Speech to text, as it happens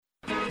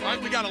All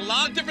right, we got a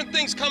lot of different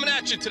things coming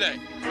at you today,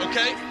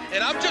 okay?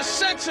 And I'm just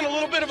sensing a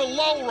little bit of a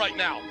lull right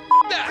now.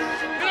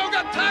 That. We don't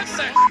got time for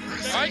that.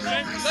 All right,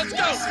 let's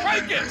go.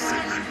 Crank it.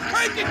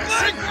 Crank it,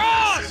 Glenn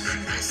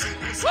Cross.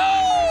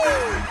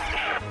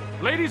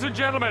 Woo! Ladies and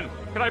gentlemen,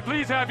 can I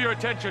please have your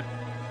attention?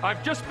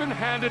 I've just been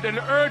handed an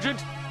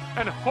urgent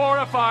and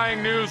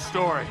horrifying news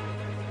story.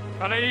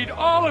 And I need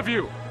all of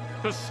you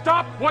to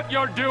stop what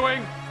you're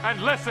doing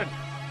and listen.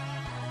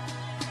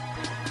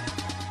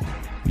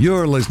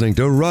 You're listening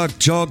to Rock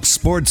Chalk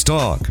Sports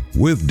Talk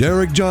with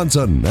Derek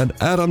Johnson and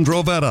Adam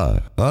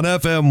Drovetta on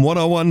FM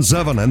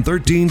 101.7 and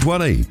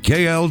 1320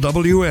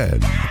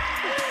 KLWN.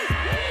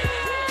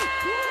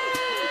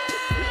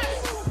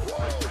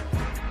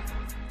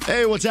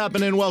 Hey, what's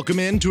happening? Welcome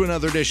in to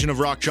another edition of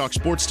Rock Chalk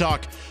Sports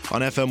Talk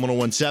on FM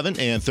 101.7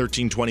 and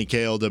 1320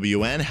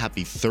 KLWN.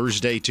 Happy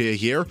Thursday to you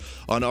here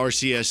on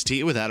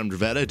RCST with Adam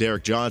Drovetta,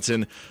 Derek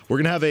Johnson. We're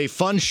going to have a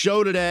fun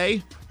show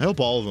today. I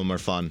hope all of them are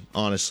fun,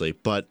 honestly.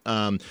 But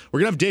we're going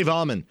to have Dave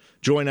Allman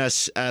join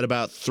us at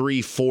about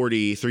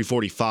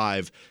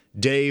 3:45.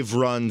 Dave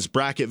runs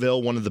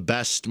Bracketville, one of the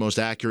best, most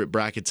accurate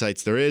bracket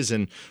sites there is.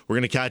 And we're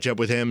going to catch up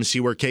with him, see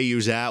where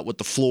KU's at, what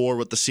the floor,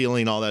 what the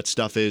ceiling, all that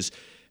stuff is.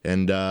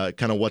 And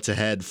kind of what's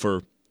ahead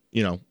for,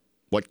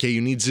 what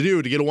KU needs to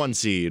do to get a 1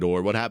 seed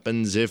or what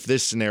happens if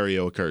this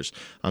scenario occurs.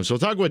 So we'll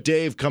talk with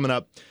Dave coming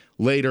up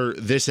later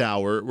this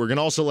hour. We're going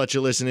to also let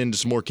you listen into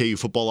some more KU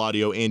football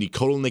audio. Andy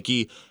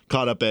Kotelnicki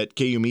caught up at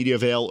KU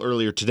Mediavale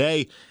earlier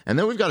today. And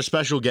then we've got a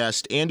special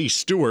guest, Andy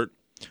Stewart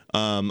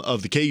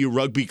of the KU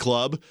Rugby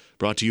Club,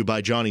 brought to you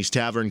by Johnny's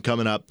Tavern,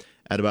 coming up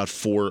at about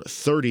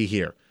 4:30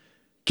 here.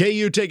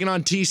 KU taking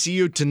on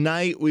TCU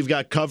tonight. We've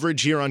got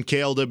coverage here on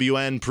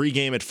KLWN.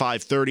 Pregame at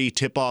 5:30,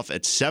 tip-off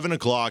at 7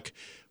 o'clock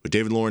with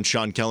David Lawrence,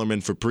 Sean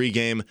Kellerman for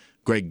pregame,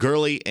 Greg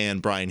Gurley,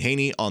 and Brian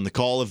Haney on the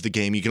call of the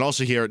game. You can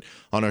also hear it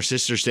on our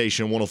sister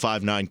station,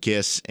 105.9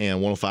 KISS and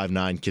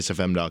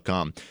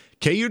 105.9KISSFM.com.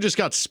 KU just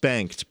got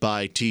spanked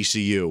by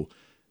TCU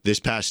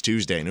this past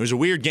Tuesday, and it was a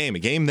weird game, a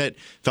game that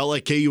felt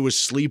like KU was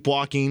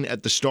sleepwalking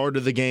at the start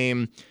of the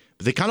game,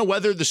 but they kind of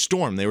weathered the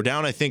storm. They were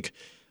down, I think,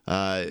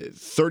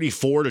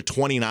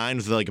 34-29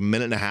 with like a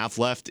minute and a half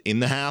left in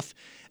the half.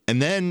 And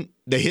then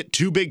they hit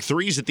 2 big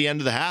threes at the end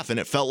of the half. And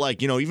it felt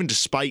like, even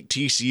despite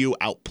TCU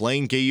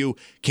outplaying KU,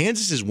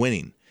 Kansas is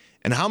winning.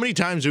 And how many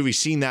times have we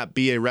seen that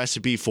be a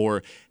recipe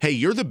for, hey,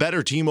 you're the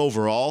better team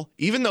overall,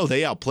 even though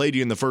they outplayed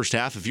you in the first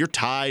half. If you're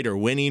tied or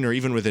winning or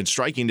even within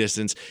striking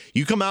distance,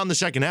 you come out in the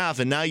second half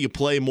and now you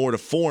play more to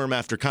form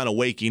after kind of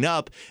waking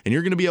up and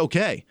you're going to be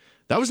okay.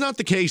 That was not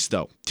the case,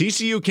 though.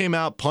 TCU came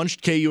out,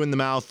 punched KU in the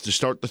mouth to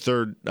start the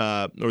third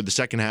or the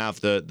second half,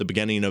 the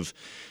beginning of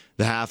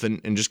the half, and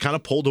just kind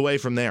of pulled away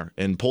from there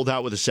and pulled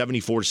out with a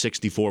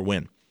 74-64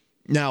 win.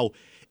 Now,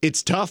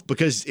 it's tough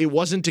because it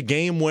wasn't a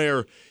game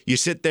where you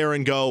sit there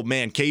and go,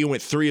 man, KU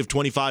went 3 of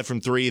 25 from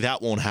 3,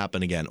 that won't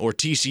happen again. Or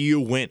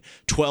TCU went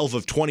 12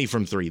 of 20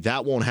 from 3,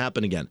 that won't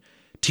happen again.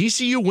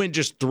 TCU went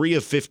just 3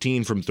 of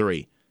 15 from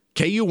 3.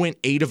 KU went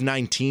 8 of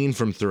 19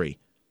 from 3.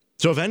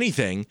 So if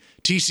anything,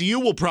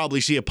 TCU will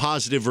probably see a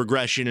positive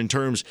regression in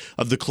terms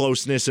of the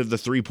closeness of the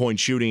three-point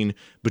shooting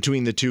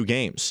between the two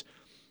games.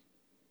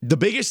 The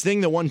biggest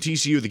thing that won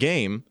TCU the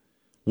game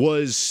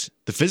was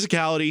the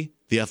physicality,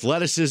 the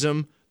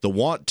athleticism, the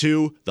want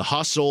to, the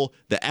hustle,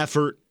 the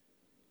effort,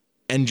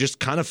 and just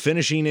kind of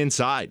finishing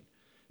inside.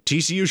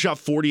 TCU shot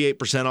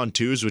 48% on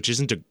twos, which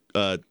isn't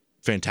a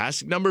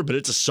fantastic number, but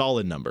it's a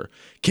solid number.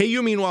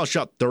 KU, meanwhile,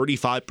 shot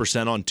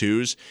 35% on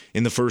twos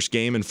in the first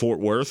game in Fort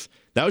Worth.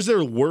 That was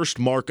their worst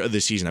mark of the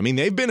season. I mean,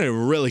 they've been a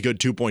really good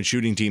two-point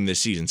shooting team this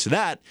season, so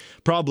that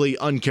probably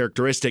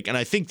uncharacteristic, and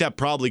I think that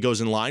probably goes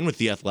in line with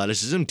the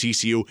athleticism.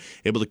 TCU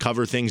able to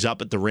cover things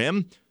up at the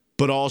rim,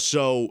 but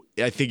also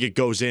I think it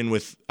goes in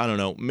with, I don't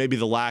know, maybe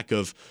the lack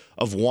of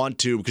want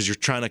to because you're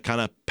trying to kind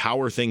of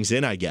power things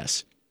in, I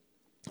guess.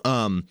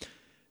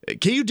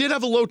 KU did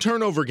have a low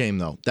turnover game,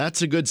 though.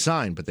 That's a good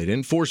sign, but they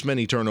didn't force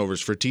many turnovers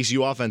for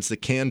TCU offense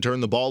that can turn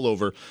the ball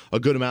over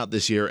a good amount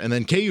this year. And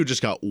then KU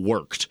just got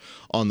worked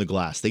on the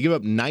glass. They give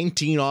up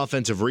 19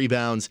 offensive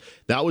rebounds.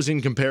 That was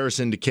in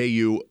comparison to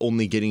KU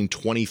only getting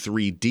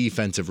 23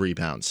 defensive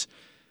rebounds.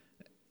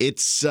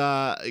 It's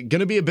going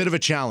to be a bit of a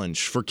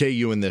challenge for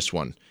KU in this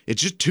one.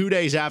 It's just 2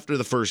 days after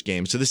the first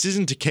game, so this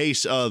isn't a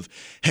case of,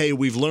 hey,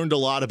 we've learned a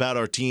lot about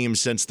our team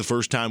since the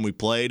first time we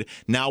played.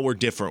 Now we're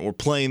different. We're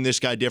playing this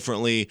guy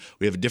differently.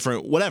 We have a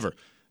different whatever.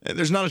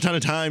 There's not a ton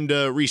of time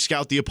to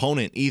re-scout the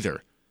opponent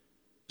either.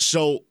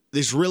 So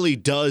this really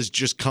does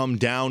just come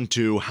down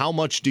to how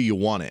much do you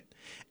want it?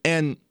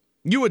 And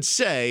you would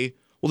say,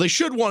 well, they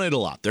should want it a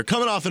lot. They're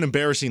coming off an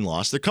embarrassing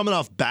loss. They're coming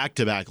off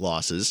back-to-back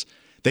losses.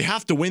 They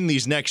have to win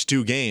these next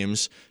 2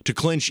 games to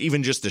clinch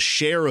even just a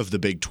share of the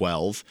Big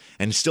 12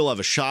 and still have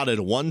a shot at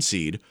a 1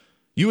 seed.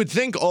 You would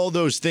think all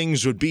those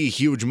things would be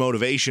huge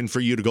motivation for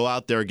you to go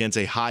out there against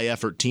a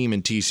high-effort team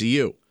in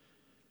TCU.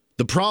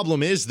 The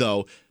problem is,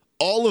 though,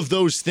 all of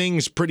those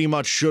things pretty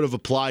much should have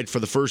applied for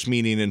the first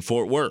meeting in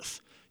Fort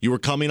Worth. You were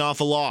coming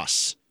off a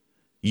loss.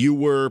 You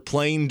were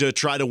playing to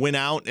try to win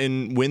out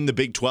and win the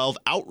Big 12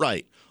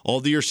 outright,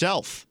 all to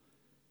yourself.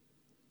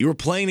 You were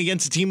playing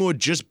against a team who had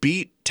just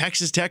beat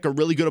Texas Tech, a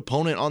really good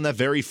opponent on that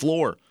very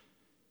floor,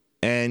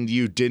 and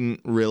you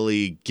didn't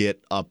really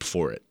get up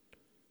for it.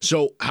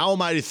 So how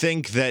am I to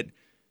think that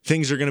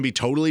things are going to be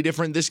totally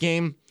different this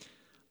game?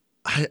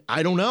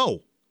 I don't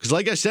know. Because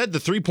like I said, the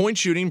three-point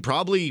shooting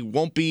probably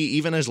won't be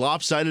even as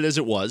lopsided as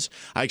it was.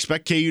 I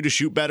expect KU to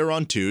shoot better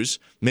on twos.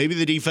 Maybe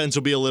the defense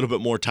will be a little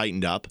bit more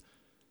tightened up.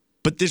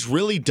 But this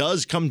really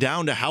does come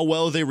down to how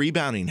well they're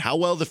rebounding, how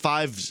well the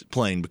five's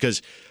playing,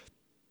 because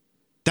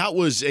that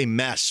was a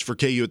mess for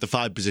KU at the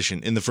 5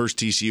 position in the first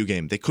TCU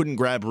game. They couldn't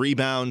grab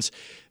rebounds.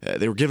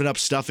 They were giving up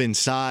stuff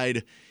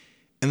inside.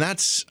 And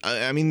that's,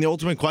 the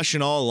ultimate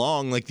question all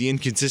along, like the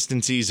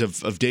inconsistencies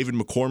of David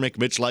McCormick.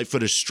 Mitch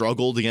Lightfoot has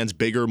struggled against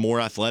bigger,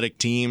 more athletic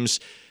teams.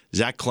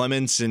 Zach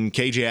Clements and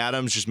KJ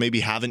Adams just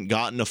maybe haven't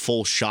gotten a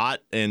full shot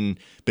and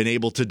been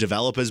able to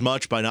develop as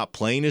much by not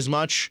playing as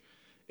much.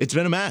 It's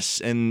been a mess.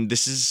 And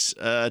this is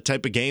a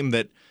type of game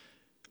that,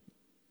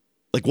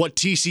 like what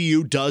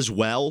TCU does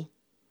well,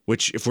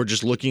 which if we're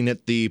just looking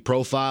at the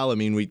profile,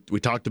 we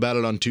talked about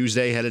it on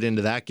Tuesday, headed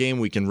into that game.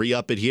 We can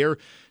re-up it here.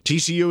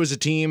 TCU is a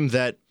team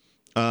that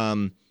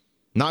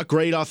not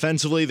great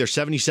offensively. They're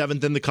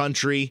 77th in the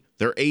country.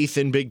 They're 8th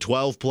in Big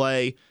 12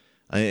 play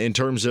in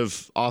terms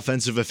of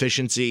offensive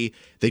efficiency.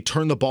 They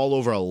turn the ball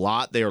over a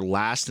lot. They are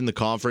last in the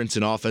conference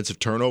in offensive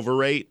turnover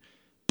rate,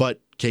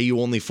 but KU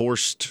only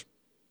forced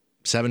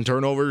 7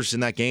 turnovers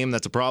in that game.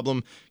 That's a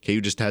problem. KU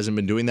just hasn't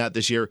been doing that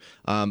this year.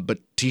 But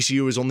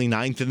TCU is only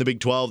 9th in the Big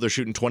 12. They're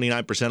shooting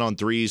 29% on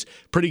threes.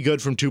 Pretty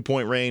good from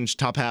 2-point range,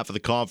 top half of the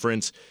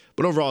conference.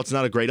 But overall, it's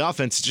not a great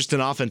offense. It's just an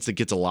offense that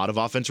gets a lot of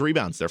offensive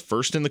rebounds. They're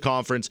first in the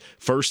conference,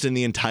 first in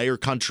the entire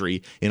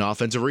country in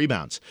offensive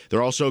rebounds.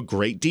 They're also a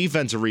great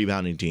defensive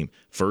rebounding team,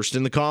 first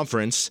in the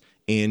conference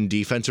in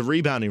defensive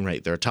rebounding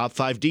rate. They're a top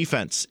 5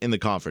 defense in the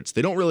conference.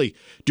 They don't really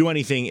do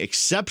anything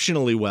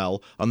exceptionally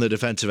well on the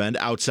defensive end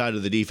outside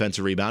of the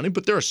defensive rebounding,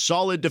 but they're a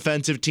solid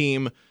defensive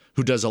team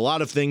who does a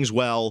lot of things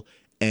well,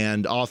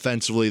 and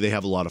offensively they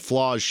have a lot of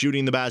flaws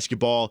shooting the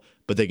basketball,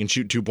 but they can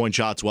shoot 2-point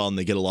shots well, and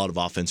they get a lot of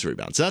offensive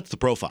rebounds. So that's the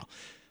profile.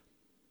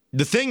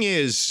 The thing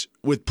is,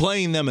 with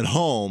playing them at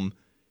home,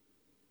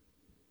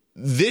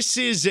 this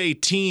is a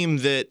team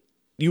that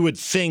you would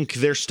think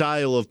their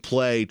style of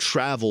play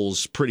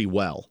travels pretty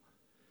well.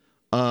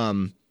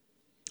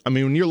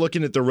 When you're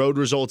looking at the road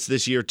results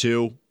this year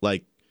too,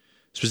 like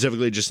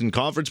specifically just in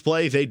conference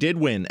play, they did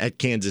win at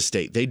Kansas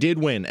State. They did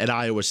win at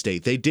Iowa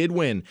State. They did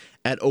win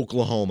at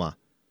Oklahoma.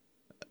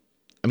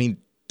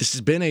 This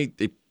has been a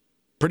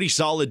pretty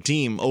solid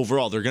team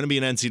overall. They're going to be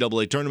an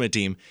NCAA tournament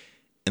team.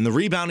 And the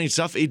rebounding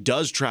stuff, it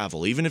does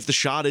travel, even if the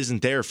shot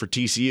isn't there for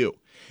TCU.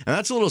 And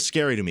that's a little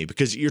scary to me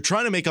because you're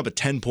trying to make up a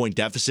 10-point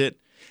deficit.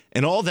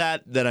 And all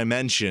that I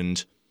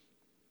mentioned,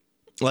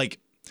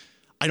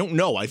 I don't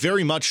know. I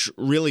very much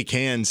really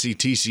can see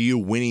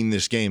TCU winning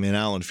this game in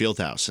Allen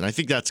Fieldhouse. And I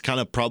think that's kind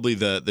of probably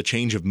the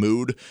change of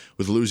mood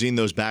with losing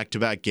those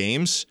back-to-back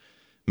games.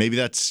 Maybe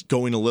that's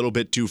going a little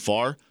bit too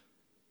far.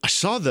 I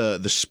saw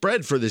the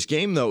spread for this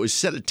game, though, is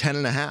set at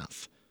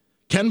 10.5.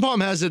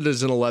 KenPom has it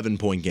as an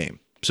 11-point game.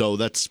 So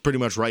that's pretty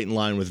much right in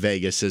line with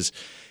Vegas, as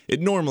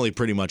it normally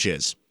pretty much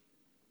is.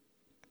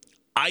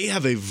 I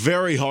have a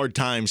very hard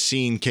time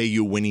seeing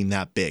KU winning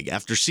that big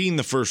after seeing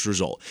the first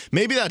result.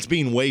 Maybe that's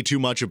being way too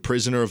much a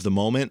prisoner of the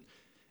moment.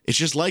 It's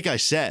just like I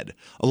said,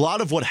 a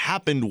lot of what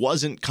happened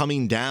wasn't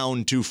coming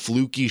down to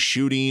fluky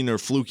shooting or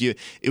fluky.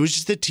 It was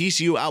just that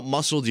TCU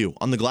outmuscled you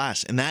on the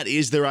glass, and that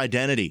is their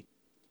identity.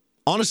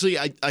 Honestly,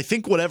 I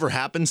think whatever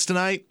happens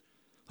tonight,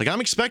 I'm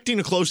expecting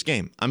a close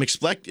game. I'm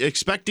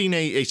expecting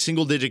a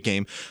single-digit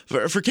game.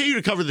 For KU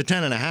to cover the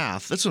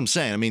 10.5, that's what I'm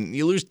saying.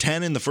 You lose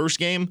 10 in the first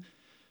game,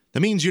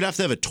 that means you'd have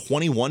to have a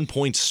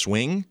 21-point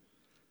swing.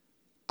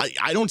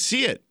 I don't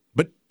see it.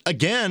 But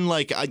again,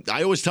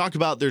 I always talk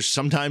about, there's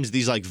sometimes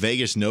these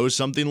Vegas knows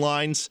something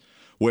lines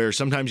where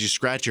sometimes you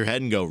scratch your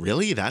head and go,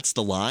 really? That's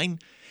the line?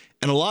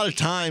 And a lot of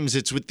times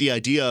it's with the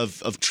idea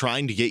of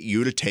trying to get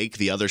you to take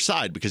the other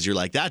side because you're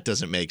like, that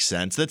doesn't make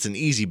sense. That's an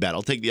easy bet.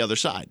 I'll take the other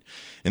side.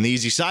 And the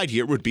easy side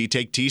here would be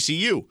take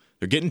TCU.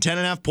 They're getting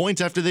 10.5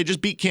 points after they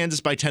just beat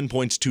Kansas by 10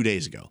 points 2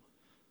 days ago.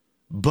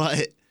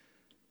 But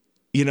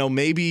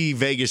maybe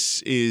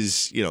Vegas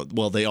is,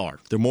 they are.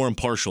 They're more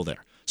impartial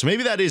there. So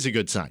maybe that is a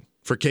good sign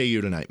for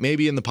KU tonight.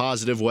 Maybe in the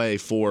positive way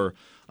for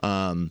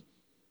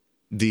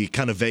the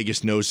kind of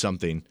Vegas knows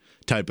something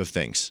type of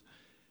things.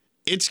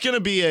 It's going to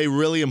be a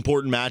really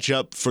important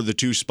matchup for the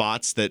 2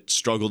 spots that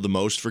struggled the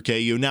most for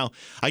KU. Now,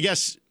 I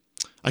guess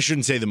I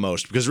shouldn't say the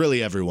most because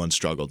really everyone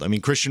struggled.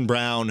 Christian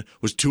Brown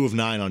was 2 of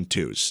 9 on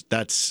twos.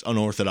 That's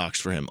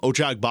unorthodox for him.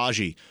 Ochai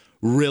Agbaji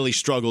really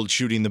struggled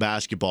shooting the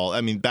basketball.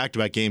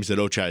 Back-to-back games that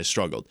Ochai has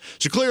struggled.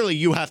 So clearly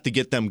you have to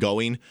get them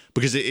going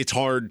because it's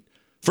hard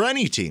for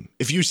any team.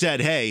 If you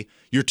said, hey,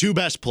 your 2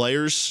 best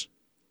players,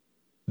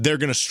 they're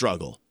going to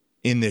struggle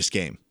in this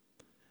game.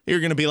 You're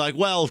going to be like,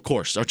 well, of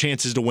course, our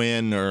chances to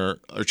win or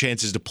our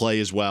chances to play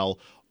as well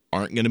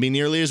aren't going to be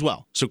nearly as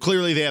well. So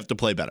clearly they have to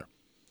play better.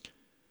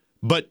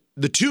 But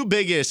the 2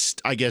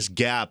 biggest,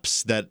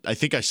 gaps that I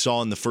think I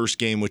saw in the first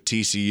game with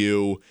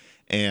TCU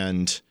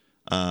and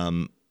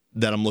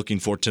that I'm looking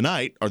for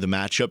tonight are the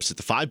matchups at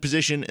the 5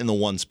 position and the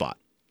 1 spot.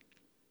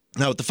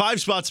 Now, at the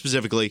 5 spot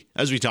specifically,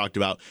 as we talked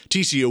about,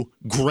 TCU,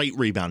 great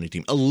rebounding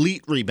team,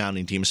 elite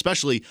rebounding team,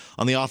 especially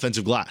on the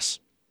offensive glass.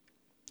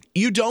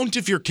 You don't,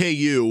 if you're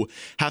KU,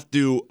 have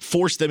to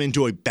force them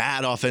into a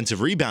bad offensive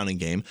rebounding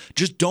game.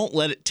 Just don't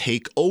let it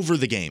take over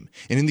the game.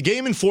 And in the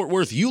game in Fort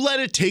Worth, you let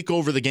it take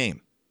over the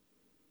game.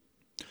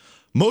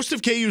 Most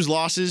of KU's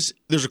losses,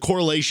 there's a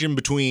correlation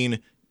between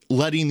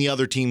letting the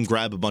other team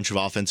grab a bunch of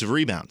offensive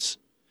rebounds.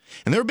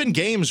 And there have been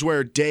games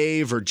where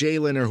Dave or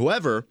Jalen or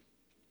whoever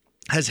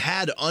has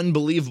had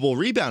unbelievable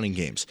rebounding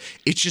games.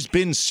 It's just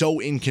been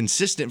so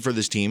inconsistent for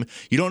this team.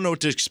 You don't know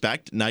what to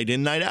expect night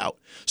in, night out.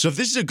 So if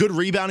this is a good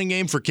rebounding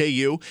game for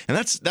KU, and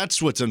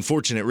that's what's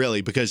unfortunate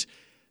really, because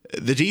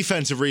the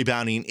defensive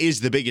rebounding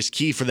is the biggest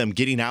key for them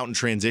getting out in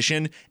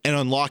transition and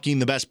unlocking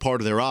the best part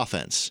of their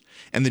offense.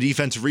 And the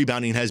defensive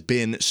rebounding has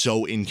been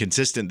so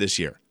inconsistent this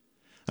year.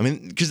 I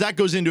mean, because that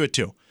goes into it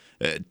too.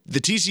 The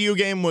TCU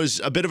game was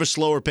a bit of a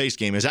slower paced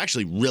game. It was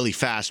actually really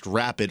fast,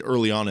 rapid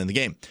early on in the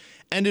game.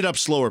 Ended up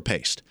slower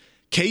paced.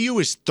 KU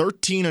is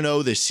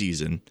 13-0 this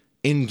season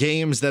in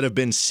games that have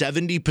been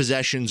 70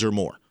 possessions or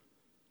more.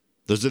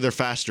 Those are their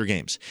faster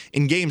games.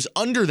 In games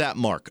under that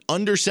mark,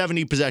 under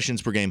 70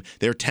 possessions per game,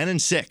 they're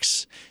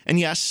 10-6. And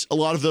yes, a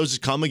lot of those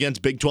come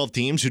against Big 12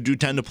 teams who do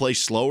tend to play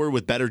slower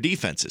with better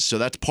defenses. So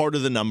that's part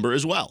of the number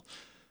as well.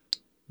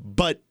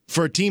 But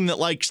for a team that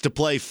likes to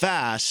play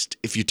fast,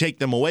 if you take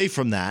them away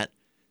from that,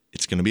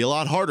 it's going to be a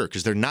lot harder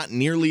because they're not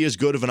nearly as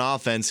good of an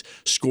offense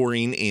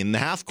scoring in the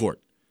half court.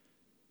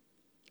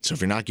 So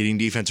if you're not getting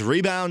defensive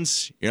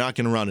rebounds, you're not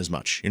going to run as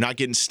much. You're not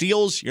getting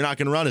steals, you're not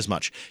going to run as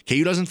much.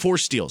 KU doesn't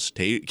force steals.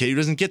 KU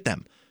doesn't get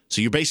them.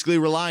 So you're basically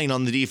relying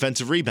on the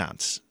defensive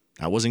rebounds.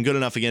 That wasn't good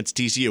enough against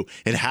TCU.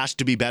 It has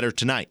to be better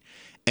tonight.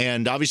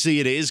 And obviously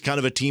it is kind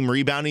of a team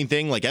rebounding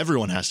thing. Like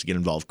everyone has to get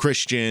involved.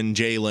 Christian,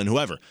 Jalen,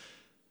 whoever.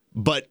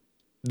 But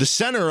the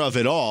center of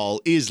it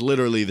all is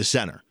literally the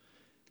center.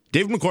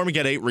 David McCormick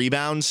had 8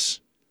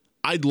 rebounds.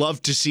 I'd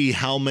love to see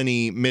how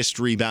many missed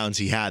rebounds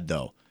he had,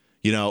 though.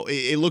 You know,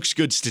 it looks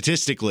good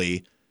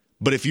statistically,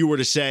 but if you were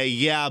to say,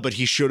 yeah, but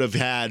he should have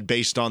had,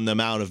 based on the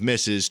amount of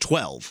misses,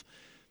 12.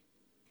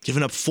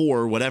 Giving up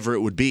 4, whatever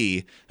it would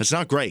be, that's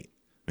not great.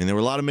 I mean, there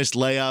were a lot of missed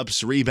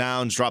layups,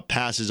 rebounds, drop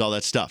passes, all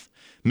that stuff.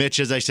 Mitch,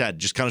 as I said,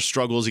 just kind of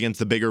struggles against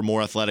the bigger,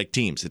 more athletic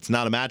teams. It's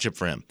not a matchup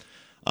for him.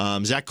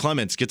 Zach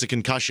Clements gets a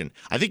concussion.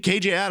 I think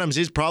KJ Adams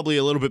is probably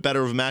a little bit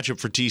better of a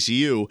matchup for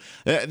TCU.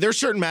 There are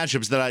certain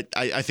matchups that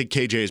I think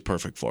KJ is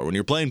perfect for. When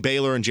you're playing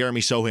Baylor and Jeremy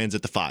Sohans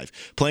at the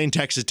 5, playing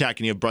Texas Tech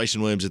and you have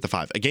Bryson Williams at the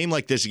 5. A game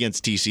like this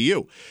against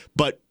TCU.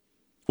 But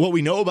what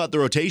we know about the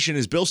rotation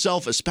is Bill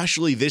Self,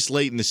 especially this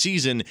late in the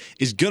season,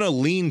 is going to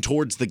lean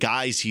towards the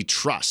guys he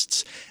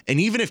trusts. And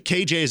even if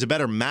KJ is a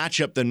better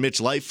matchup than Mitch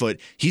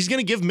Lightfoot, he's going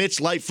to give Mitch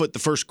Lightfoot the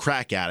first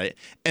crack at it,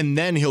 and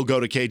then he'll go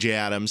to KJ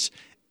Adams.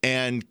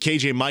 And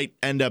KJ might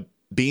end up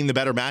being the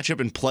better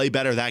matchup and play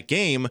better that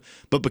game,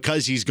 but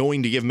because he's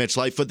going to give Mitch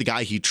Lightfoot, the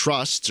guy he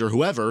trusts or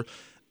whoever,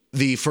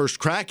 the first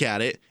crack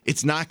at it,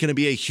 it's not going to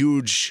be a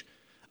huge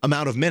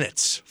amount of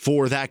minutes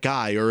for that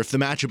guy, or if the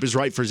matchup is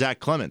right for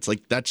Zach Clements.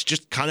 Like, that's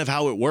just kind of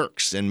how it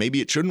works, and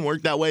maybe it shouldn't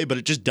work that way, but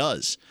it just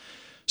does.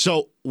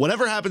 So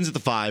whatever happens at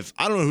the 5,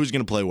 I don't know who's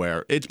going to play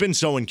where. It's been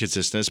so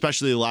inconsistent,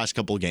 especially the last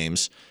couple of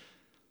games.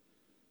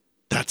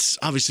 That's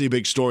obviously a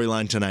big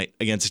storyline tonight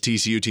against a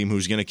TCU team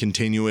who's going to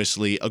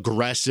continuously,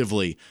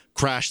 aggressively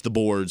crash the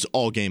boards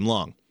all game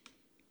long.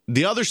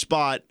 The other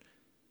spot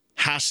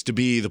has to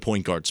be the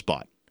point guard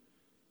spot.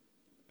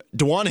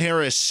 DeJuan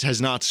Harris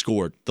has not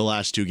scored the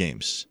last 2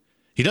 games.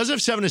 He does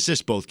have 7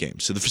 assists both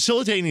games, so the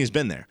facilitating has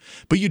been there.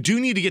 But you do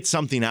need to get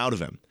something out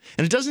of him.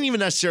 And it doesn't even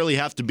necessarily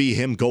have to be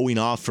him going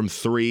off from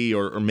 3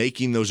 or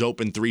making those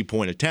open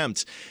 3-point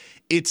attempts.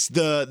 It's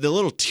the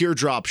little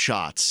teardrop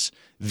shots,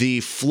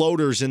 the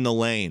floaters in the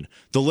lane,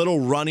 the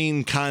little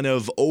running kind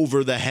of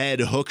over the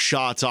head hook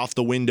shots off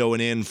the window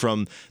and in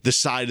from the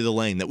side of the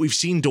lane that we've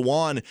seen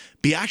DeJuan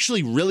be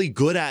actually really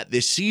good at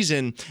this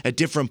season at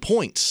different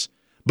points,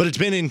 but it's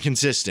been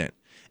inconsistent.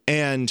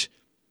 And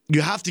you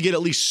have to get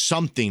at least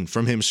something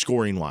from him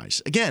scoring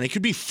wise. Again, it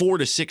could be 4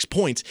 to 6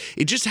 points.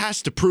 It just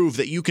has to prove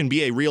that you can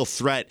be a real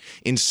threat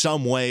in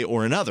some way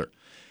or another.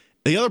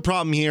 The other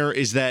problem here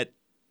is that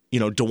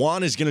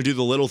DeJuan is going to do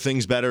the little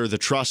things better, the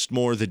trust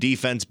more, the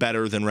defense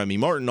better than Remy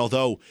Martin,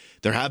 although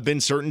there have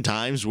been certain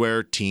times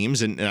where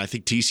teams, and I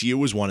think TCU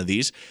was one of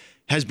these,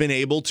 has been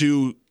able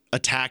to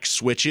attack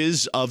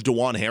switches of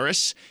DeJuan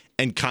Harris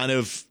and kind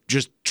of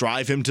just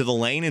drive him to the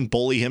lane and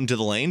bully him to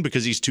the lane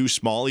because he's too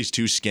small, he's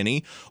too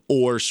skinny,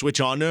 or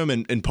switch on to him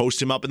and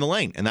post him up in the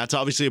lane. And that's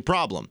obviously a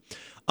problem.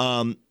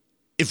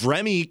 If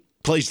Remy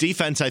plays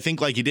defense, I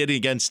think like he did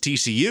against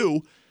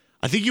TCU,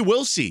 I think you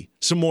will see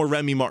some more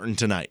Remy Martin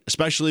tonight,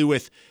 especially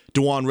with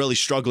DeJuan really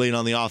struggling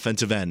on the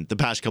offensive end the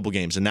past couple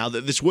games. And now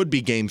that this would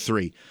be game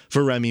 3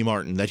 for Remy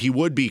Martin, that he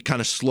would be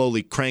kind of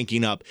slowly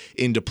cranking up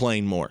into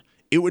playing more.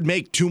 It would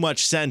make too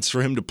much sense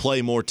for him to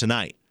play more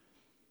tonight.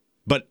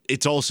 But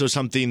it's also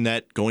something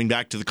that, going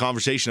back to the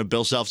conversation of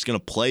Bill Self's going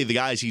to play the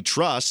guys he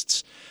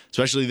trusts,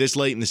 especially this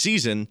late in the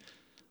season,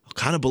 I'll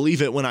kind of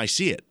believe it when I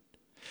see it.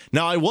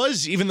 Now, I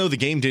was, even though the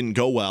game didn't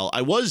go well,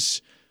 I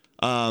was,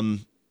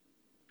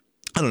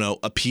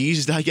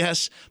 appeased, I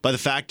guess, by the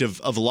fact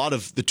of a lot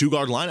of the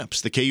two-guard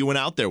lineups that KU went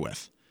out there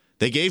with.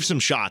 They gave some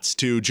shots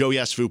to Joe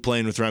Yesufu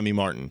playing with Remy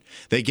Martin.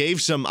 They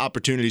gave some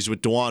opportunities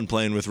with Dajuan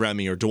playing with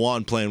Remy or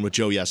Dajuan playing with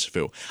Joe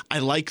Yesufu. I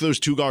like those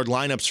two-guard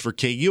lineups for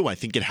KU. I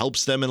think it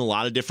helps them in a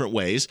lot of different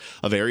ways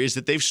of areas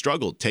that they've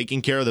struggled,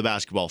 taking care of the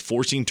basketball,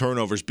 forcing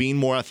turnovers, being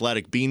more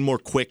athletic, being more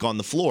quick on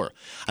the floor.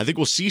 I think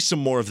we'll see some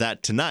more of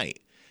that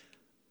tonight.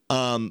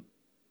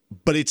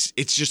 But it's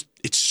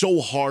so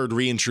hard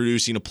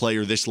reintroducing a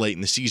player this late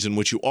in the season,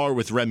 which you are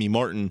with Remy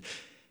Martin,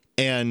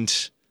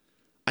 and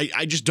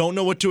I just don't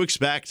know what to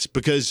expect,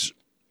 because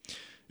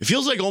it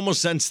feels like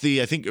almost since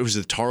I think it was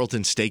the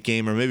Tarleton State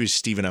game, or maybe it was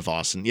Stephen F.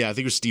 Austin. Yeah, I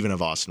think it was Stephen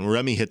F. Austin, where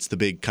Remy hits the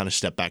big kind of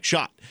step back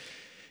shot.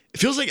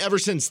 It feels like ever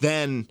since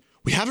then,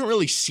 we haven't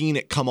really seen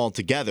it come all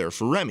together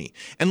for Remy.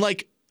 And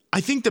I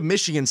think the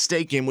Michigan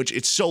State game, which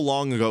it's so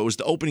long ago, it was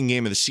the opening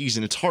game of the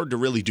season. It's hard to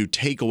really do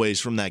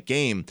takeaways from that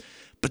game.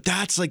 But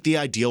that's the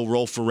ideal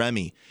role for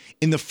Remy.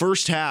 In the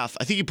first half,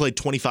 I think he played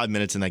 25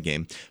 minutes in that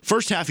game.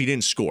 First half, he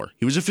didn't score.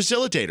 He was a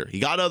facilitator. He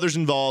got others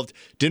involved,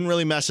 didn't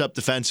really mess up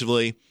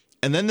defensively.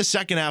 And then the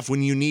second half,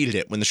 when you needed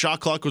it, when the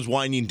shot clock was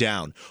winding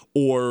down,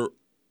 or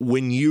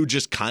when you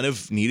just kind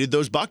of needed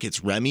those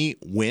buckets, Remy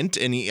went,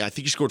 and I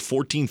think he scored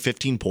 14,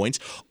 15 points,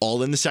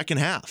 all in the second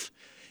half.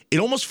 It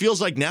almost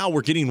feels like now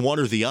we're getting one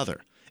or the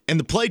other. And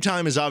the play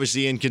time is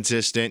obviously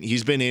inconsistent.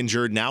 He's been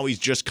injured. Now he's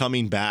just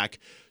coming back.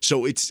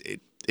 So it's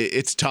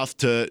tough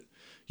to,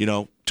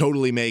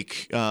 totally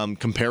make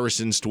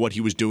comparisons to what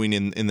he was doing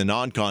in the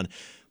non-con.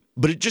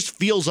 But it just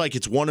feels like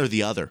it's one or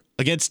the other.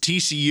 Against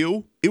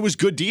TCU, it was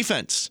good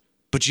defense,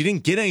 but you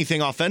didn't get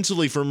anything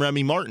offensively from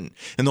Remy Martin.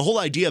 And the whole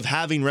idea of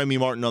having Remy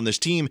Martin on this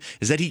team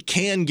is that he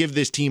can give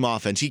this team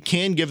offense. He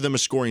can give them a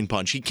scoring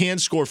punch. He can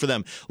score for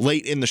them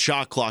late in the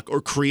shot clock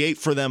or create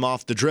for them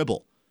off the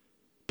dribble.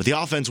 But the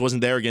offense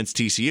wasn't there against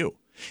TCU.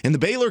 In the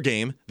Baylor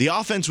game, the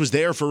offense was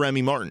there for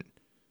Remy Martin.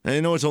 I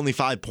know it's only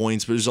 5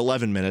 points, but it was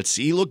 11 minutes.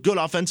 He looked good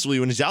offensively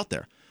when he's out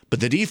there. But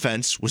the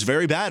defense was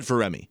very bad for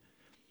Remy.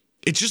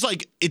 It's just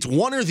it's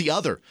one or the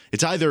other.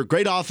 It's either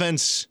great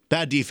offense,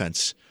 bad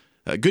defense.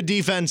 Good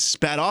defense,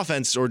 bad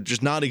offense, or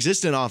just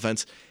non-existent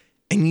offense.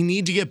 And you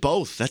need to get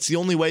both. That's the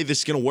only way this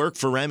is going to work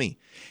for Remy.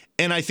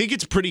 And I think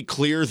it's pretty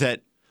clear that,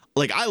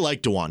 I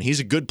like Dajuan. He's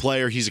a good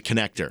player. He's a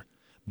connector.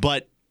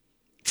 But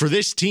for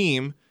this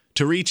team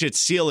to reach its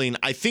ceiling,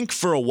 I think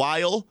for a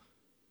while,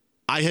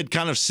 I had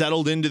kind of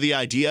settled into the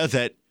idea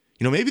that,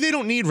 maybe they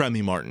don't need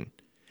Remy Martin.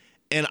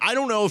 And I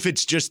don't know if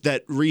it's just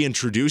that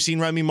reintroducing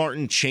Remy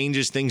Martin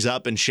changes things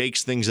up and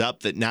shakes things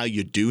up, that now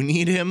you do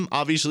need him,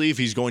 obviously, if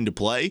he's going to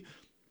play,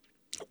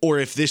 or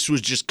if this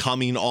was just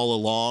coming all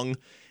along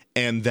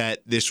and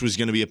that this was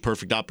going to be a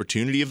perfect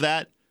opportunity of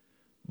that.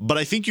 But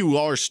I think you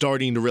are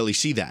starting to really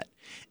see that.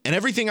 And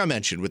everything I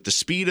mentioned with the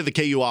speed of the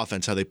KU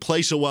offense, how they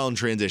play so well in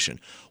transition.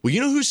 Well, you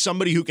know who's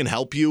somebody who can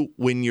help you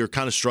when you're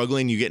kind of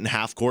struggling, you get in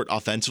half court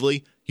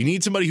offensively? You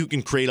need somebody who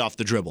can create off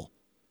the dribble.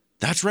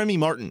 That's Remy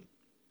Martin.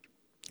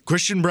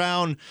 Christian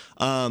Braun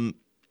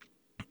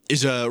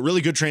is a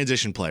really good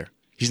transition player.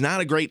 He's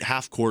not a great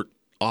half court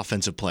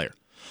offensive player.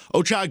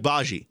 Ochai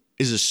Agbaji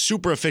is a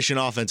super efficient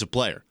offensive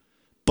player,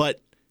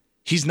 but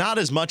he's not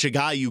as much a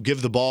guy you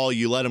give the ball,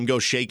 you let him go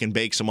shake and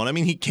bake someone. I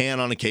mean, he can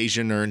on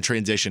occasion or in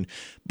transition,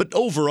 but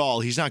overall,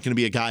 he's not going to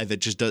be a guy that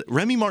just does.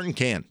 Remy Martin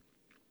can.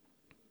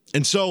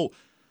 And so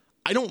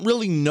I don't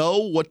really know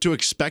what to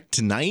expect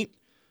tonight,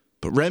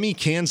 but Remy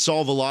can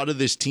solve a lot of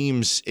this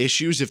team's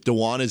issues if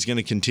Dajuan is going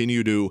to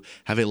continue to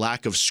have a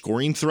lack of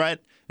scoring threat,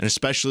 and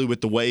especially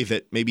with the way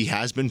that maybe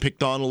has been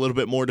picked on a little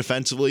bit more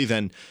defensively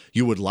than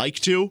you would like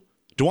to.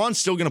 Dajuan's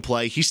still going to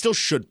play. He still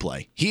should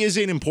play. He is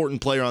an important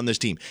player on this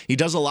team. He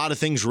does a lot of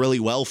things really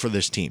well for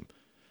this team.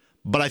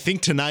 But I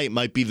think tonight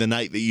might be the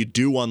night that you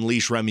do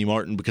unleash Remy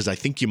Martin, because I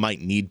think you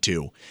might need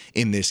to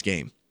in this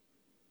game.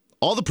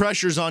 All the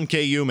pressure's on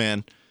KU,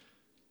 man.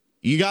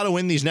 You got to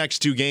win these next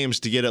two games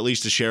to get at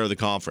least a share of the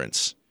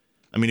conference.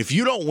 I mean, if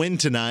you don't win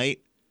tonight,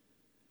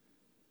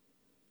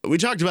 we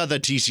talked about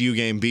that TCU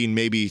game being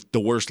maybe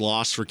the worst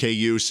loss for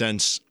KU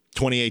since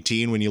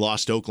 2018 when you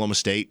lost to Oklahoma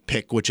State.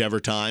 Pick whichever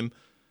time.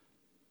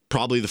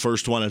 Probably the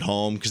first one at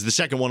home, because the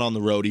second one on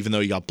the road, even though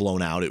you got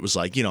blown out, it was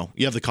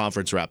you have the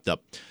conference wrapped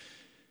up.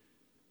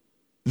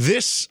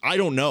 This, I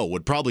don't know,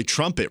 would probably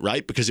trump it,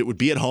 right? Because it would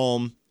be at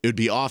home. It would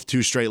be off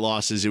 2 straight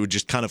losses. It would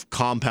just kind of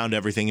compound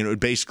everything, and it would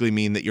basically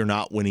mean that you're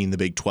not winning the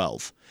Big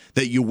 12.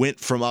 That you went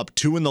from up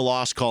 2 in the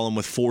loss column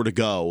with 4 to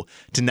go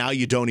to now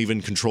you don't even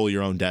control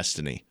your own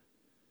destiny.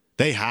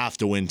 They have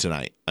to win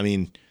tonight. I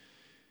mean,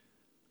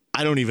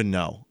 I don't even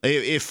know.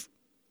 If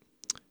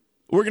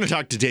we're going to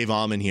talk to Dave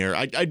Alman here,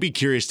 I'd be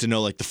curious to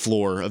know the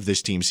floor of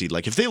this team seed.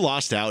 If they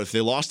lost out, if they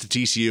lost to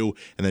TCU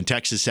and then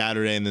Texas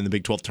Saturday and then the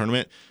Big 12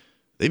 tournament,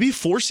 they'd be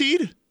 4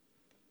 seed?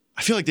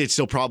 I feel like they'd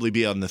still probably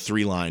be on the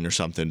 3 line or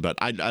something, but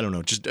I don't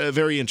know. Just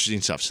very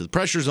interesting stuff. So the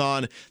pressure's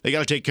on. They got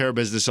to take care of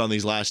business on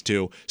these last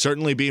 2.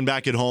 Certainly being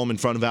back at home in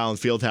front of Allen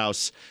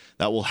Fieldhouse,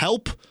 that will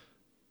help.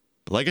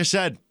 But like I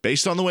said,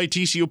 based on the way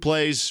TCU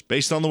plays,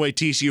 based on the way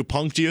TCU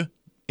punked you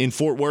in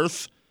Fort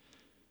Worth,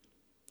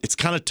 it's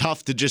kind of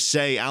tough to just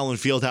say Allen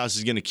Fieldhouse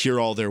is going to cure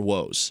all their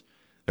woes.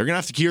 They're going to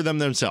have to cure them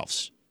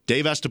themselves.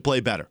 Dave has to play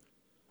better.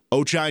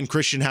 Ochai and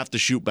Christian have to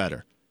shoot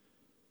better.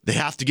 They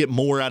have to get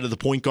more out of the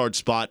point guard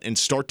spot and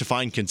start to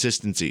find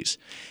consistencies.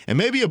 And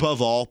maybe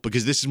above all,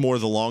 because this is more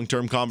of the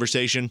long-term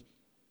conversation,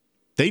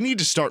 they need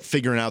to start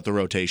figuring out the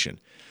rotation.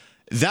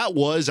 That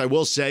was, I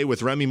will say,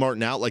 with Remy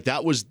Martin out, like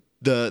that was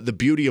the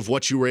beauty of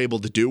what you were able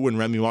to do when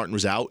Remy Martin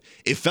was out.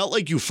 It felt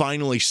like you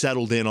finally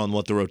settled in on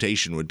what the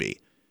rotation would be.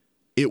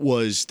 It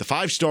was the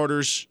 5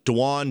 starters,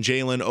 DeJuan,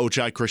 Jalen,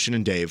 Ochai, Christian,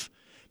 and Dave.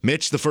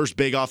 Mitch, the first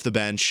big off the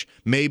bench.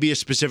 Maybe a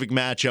specific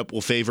matchup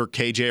will favor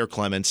KJ or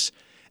Clements.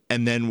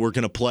 And then we're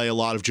going to play a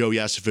lot of Joe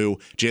Yesufu.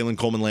 Jalen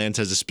Coleman-Lands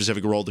has a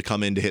specific role to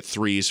come in to hit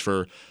threes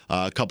for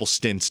a couple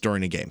stints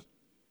during a game.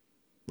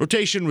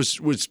 Rotation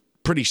was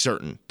pretty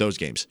certain, those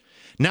games.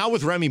 Now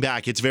with Remy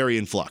back, it's very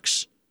in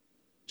flux.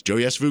 Is Joe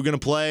Yesufu going to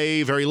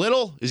play very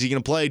little? Is he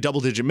going to play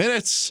double-digit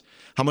minutes?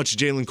 How much is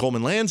Jalen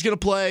Coleman-Lands going to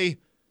play?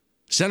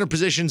 Center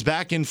position's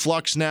back in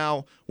flux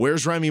now.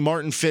 Where's Remy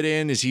Martin fit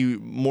in? Is he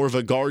more of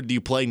a guard? Do you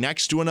play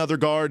next to another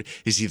guard?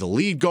 Is he the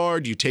lead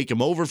guard? Do you take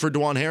him over for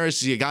DeJuan Harris?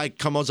 Is he a guy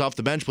comes off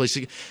the bench?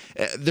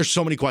 There's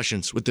so many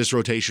questions with this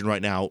rotation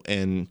right now.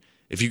 And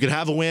if you could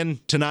have a win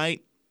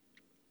tonight,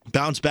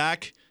 bounce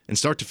back, and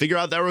start to figure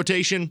out that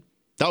rotation,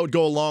 that would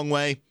go a long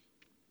way.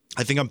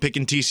 I think I'm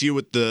picking TCU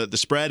with the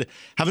spread.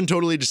 Haven't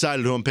totally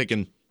decided who I'm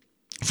picking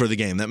for the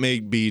game. That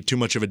may be too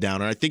much of a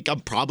downer. I think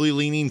I'm probably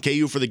leaning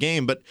KU for the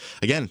game, but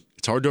again,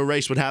 it's hard to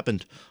erase what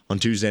happened on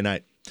Tuesday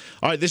night.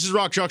 All right, this is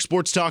Rock Chalk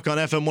Sports Talk on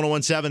FM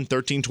 1017,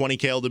 1320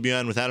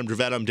 KLWN with Adam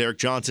Dravetta. I'm Derek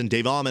Johnson.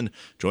 Dave Allman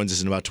joins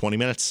us in about 20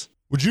 minutes.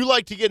 Would you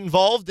like to get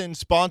involved in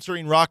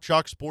sponsoring Rock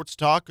Chalk Sports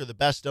Talk or the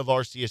Best of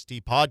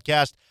RCST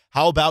podcast?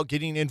 How about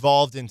getting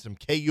involved in some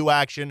KU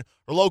action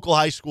or local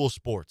high school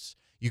sports?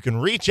 You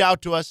can reach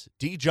out to us,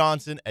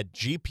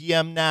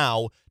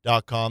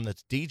 djohnson@gpmnow.com.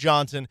 That's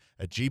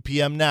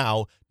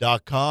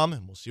djohnson@gpmnow.com,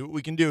 and we'll see what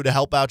we can do to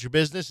help out your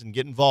business and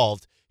get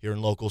involved here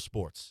in local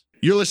sports.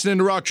 You're listening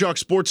to Rock Chalk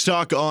Sports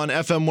Talk on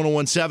FM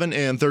 1017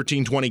 and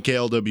 1320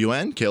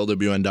 KLWN,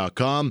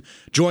 KLWN.com.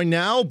 Joined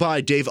now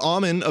by Dave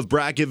Allman of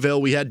Bracketville.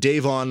 We had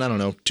Dave on,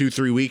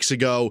 2-3 weeks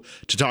ago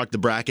to talk the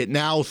bracket.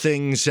 Now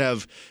things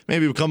have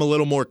maybe become a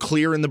little more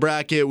clear in the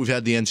bracket. We've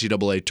had the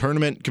NCAA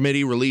Tournament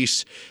Committee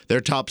release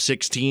their top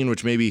 16,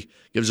 which maybe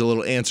gives a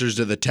little answers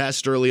to the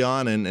test early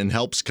on and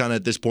helps kind of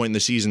at this point in the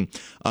season.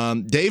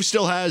 Dave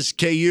still has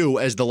KU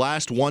as the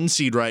last 1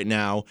 seed right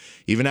now,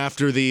 even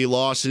after the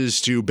losses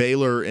to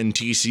Baylor and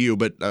TCU,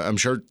 but I'm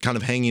sure kind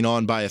of hanging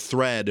on by a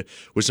thread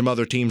with some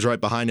other teams right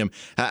behind him.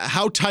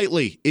 How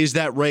tightly is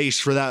that race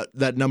for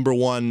that number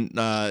 1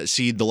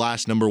 seed, the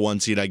last number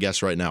 1 seed, I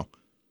guess, right now?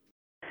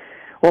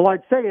 Well,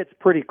 I'd say it's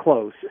pretty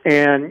close.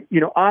 And,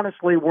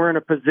 honestly, we're in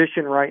a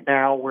position right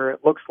now where it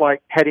looks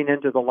like heading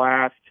into the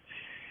last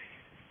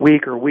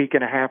week or week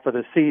and a half of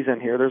the season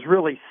here, there's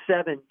really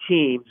 7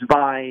 teams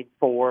vying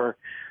for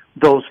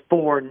those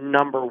 4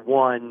 number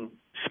 1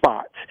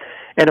 spots.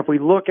 And if we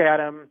look at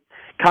them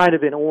kind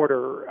of in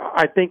order,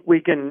 I think we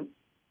can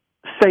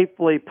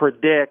safely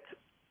predict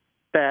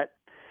that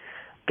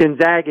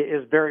Gonzaga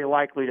is very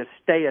likely to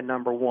stay a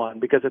number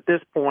 1, because at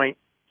this point,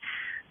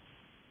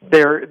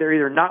 they're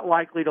either not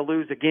likely to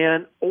lose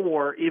again,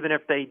 or even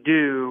if they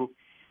do,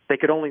 they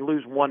could only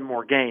lose 1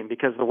 more game,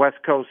 because the West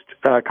Coast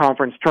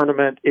Conference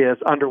tournament is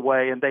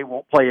underway and they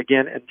won't play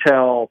again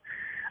until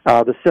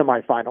the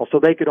semifinal. So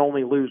they could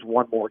only lose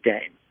 1 more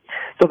game.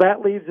 So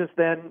that leaves us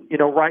then,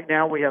 right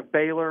now we have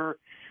Baylor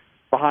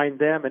behind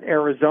them and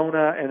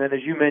Arizona, and then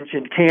as you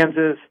mentioned,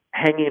 Kansas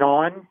hanging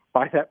on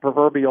by that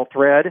proverbial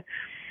thread,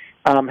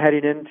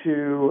 heading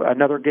into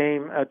another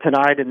game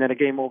tonight and then a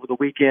game over the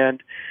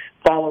weekend,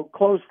 followed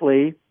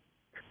closely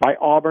by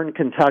Auburn,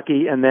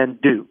 Kentucky, and then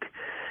Duke.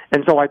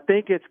 And so I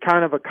think it's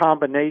kind of a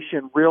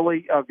combination,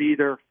 really, of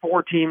either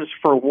 4 teams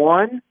for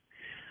 1,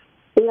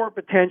 or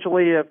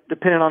potentially, if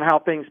depending on how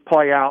things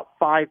play out,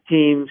 5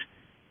 teams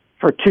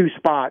for 2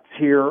 spots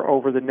here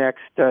over the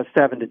next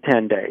 7 to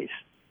 10 days.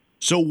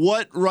 So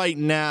what right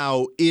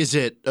now is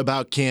it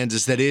about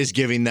Kansas that is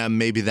giving them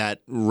maybe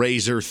that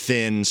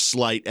razor-thin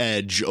slight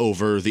edge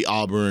over the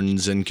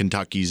Auburns and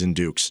Kentuckys and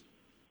Dukes?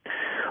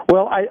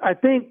 Well, I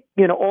think,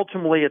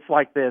 ultimately it's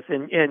like this,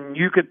 and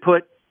you could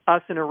put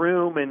us in a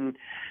room and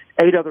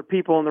 8 other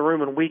people in the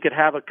room, and we could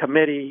have a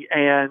committee,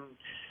 and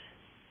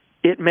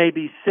it may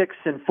be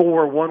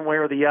 6-4 one way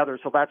or the other.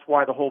 So that's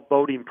why the whole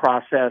voting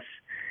process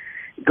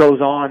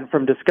goes on,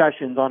 from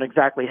discussions on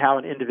exactly how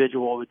an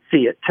individual would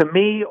see it. To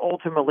me,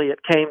 ultimately, it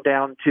came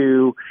down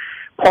to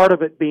part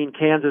of it being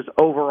Kansas'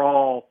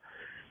 overall,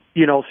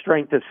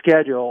 strength of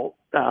schedule,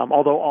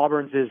 although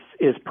Auburn's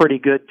is pretty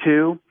good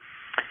too.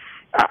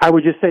 I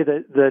would just say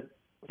that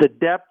the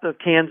depth of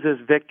Kansas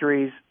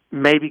victories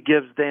maybe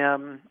gives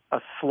them a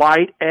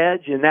slight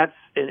edge,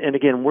 and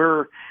again,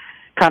 we're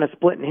kind of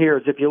splitting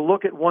hairs. If you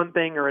look at one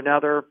thing or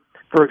another,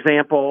 for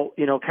example,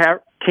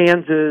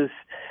 Kansas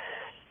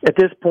at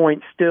this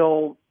point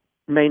still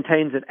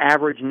maintains an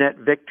average net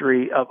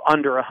victory of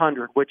under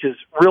 100, which is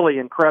really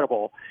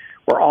incredible,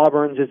 where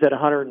Auburn's is at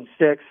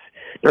 106.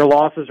 Their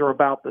losses are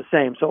about the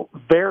same. So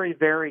very,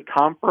 very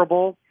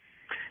comparable.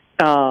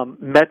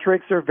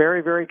 Metrics are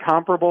very, very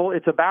comparable.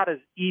 It's about as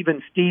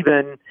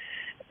even-steven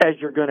as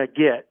you're going to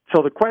get.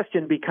 So the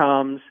question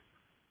becomes,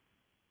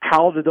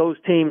 how do those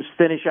teams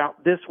finish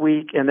out this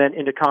week and then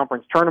into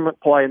conference tournament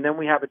play? And then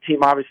we have a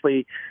team,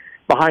 obviously,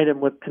 behind them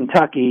with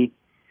Kentucky,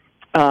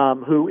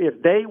 who,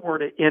 if they were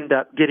to end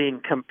up getting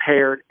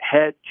compared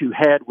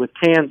head-to-head with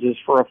Kansas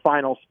for a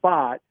final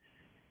spot,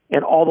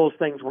 and all those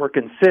things were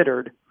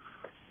considered,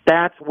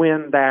 that's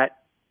when that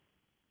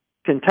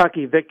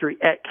Kentucky victory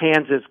at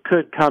Kansas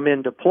could come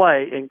into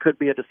play and could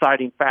be a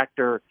deciding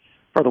factor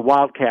for the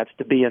Wildcats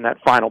to be in that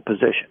final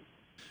position.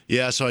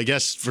 Yeah, so I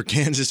guess for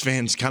Kansas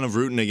fans, kind of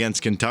rooting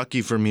against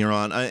Kentucky from here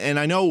on. And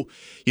I know,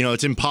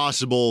 it's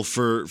impossible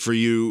for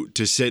you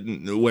to sit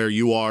where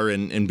you are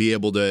and be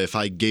able to, if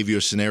I gave you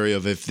a scenario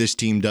of if this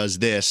team does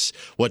this,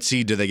 what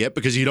seed do they get?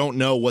 Because you don't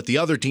know what the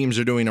other teams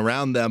are doing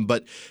around them.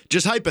 But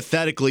just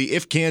hypothetically,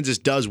 if Kansas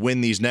does win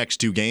these next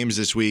two games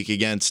this week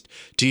against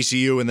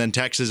TCU and then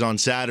Texas on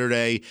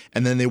Saturday,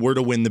 and then they were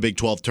to win the Big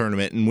 12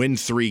 tournament and win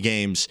 3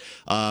 games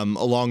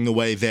along the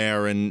way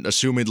there and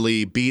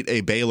assumedly beat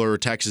a Baylor or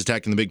Texas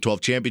Tech in the Big 12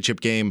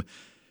 championship game,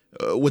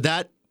 would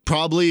that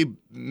probably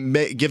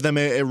give them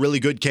a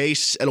really good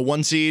case at a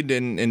 1 seed?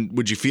 And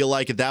would you feel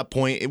like at that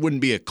point, it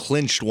wouldn't be a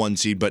clinched 1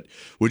 seed, but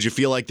would you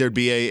feel like there'd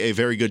be a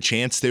very good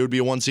chance they would be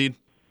a 1 seed?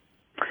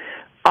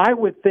 I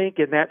would think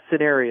in that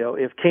scenario,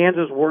 if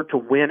Kansas were to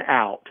win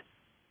out,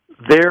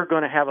 they're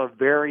going to have a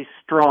very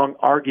strong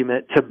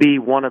argument to be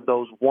one of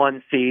those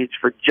 1 seeds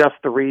for just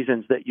the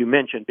reasons that you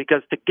mentioned.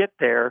 Because to get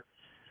there,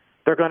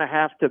 they're going to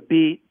have to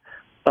beat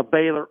a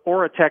Baylor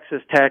or a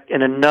Texas Tech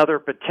in another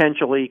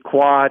potentially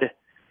quad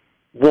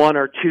 1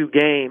 or 2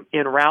 game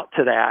en route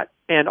to that.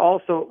 And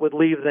also it would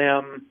leave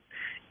them,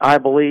 I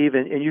believe,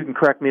 and you can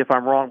correct me if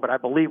I'm wrong, but I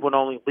believe would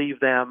only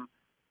leave them,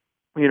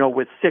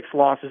 with 6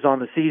 losses on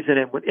the season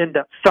and would end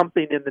up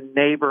something in the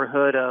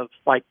neighborhood of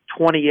like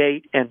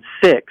 28-6,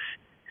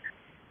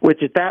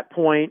 which at that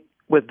point,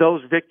 with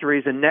those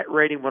victories and net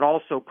rating would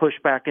also push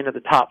back into the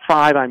top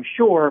 5, I'm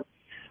sure,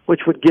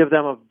 which would give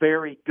them a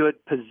very good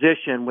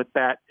position with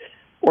that,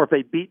 or if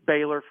they beat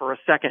Baylor for a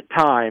second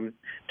time,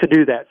 to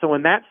do that. So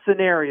in that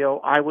scenario,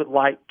 I would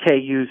like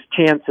KU's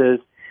chances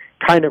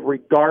kind of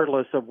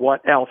regardless of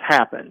what else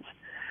happens.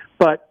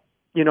 But,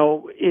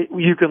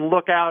 you can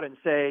look out and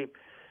say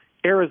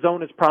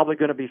Arizona's probably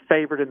going to be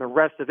favored in the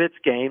rest of its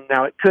game.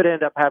 Now, it could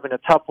end up having a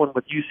tough one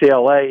with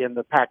UCLA in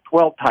the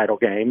Pac-12 title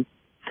game.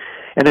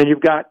 And then you've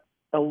got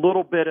a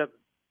little bit of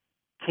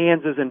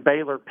Kansas and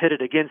Baylor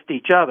pitted against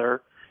each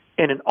other,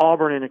 and an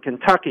Auburn and a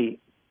Kentucky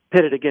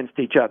pitted against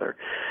each other.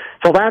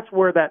 So that's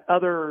where that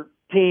other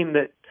team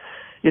that,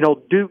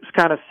 Duke's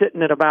kind of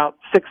sitting at about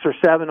 6 or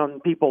 7 on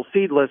people's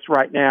seed list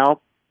right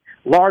now,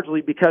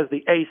 largely because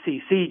the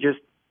ACC just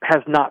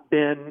has not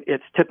been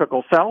its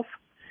typical self.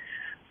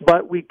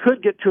 But we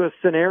could get to a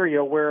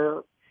scenario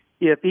where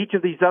if each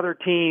of these other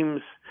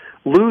teams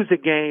lose a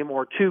game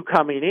or 2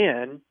 coming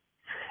in,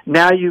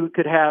 now you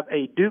could have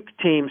a Duke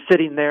team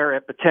sitting there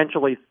at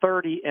potentially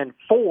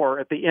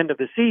 30-4 at the end of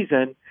the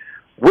season,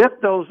 with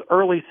those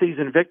early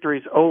season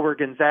victories over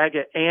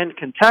Gonzaga and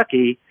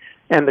Kentucky,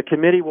 and the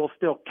committee will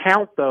still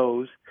count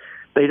those.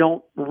 They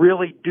don't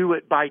really do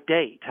it by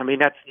date. I mean,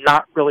 that's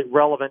not really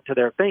relevant to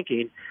their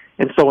thinking.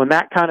 And so in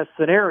that kind of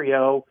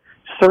scenario,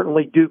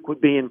 certainly Duke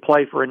would be in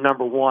play for a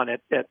number 1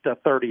 at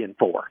 30-4.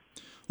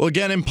 Well,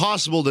 again,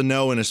 impossible to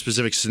know in a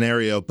specific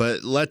scenario,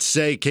 but let's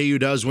say KU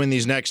does win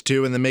these next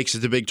 2 and then makes it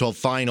to the Big 12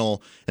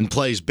 final and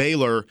plays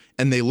Baylor,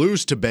 and they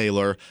lose to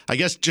Baylor. I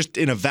guess just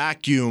in a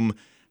vacuum,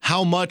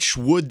 how much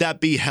would that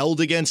be held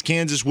against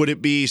Kansas? Would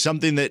it be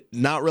something that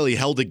not really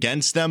held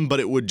against them, but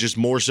it would just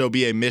more so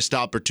be a missed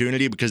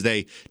opportunity because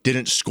they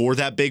didn't score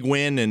that big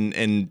win,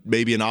 and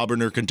maybe an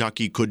Auburn or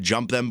Kentucky could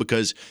jump them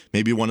because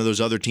maybe one of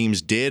those other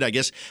teams did? I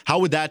guess, how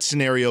would that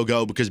scenario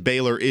go? Because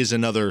Baylor is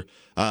another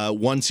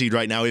 1 seed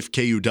right now. If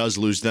KU does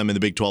lose them in the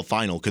Big 12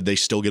 final, could they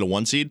still get a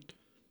 1 seed?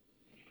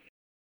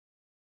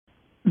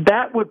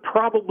 That would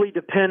probably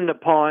depend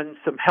upon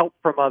some help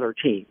from other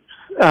teams.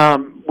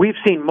 We've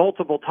seen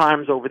multiple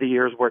times over the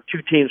years where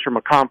 2 teams from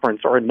a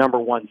conference are a number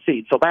 1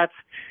 seed. So that's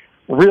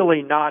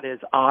really not as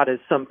odd as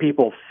some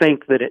people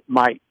think that it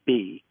might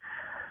be.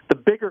 The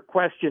bigger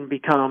question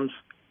becomes,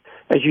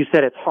 as you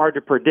said, it's hard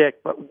to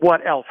predict, but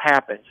what else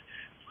happens?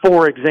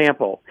 For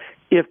example,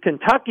 if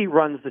Kentucky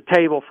runs the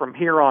table from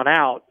here on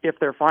out, if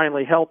they're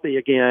finally healthy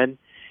again,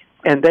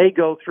 and they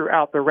go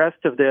throughout the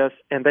rest of this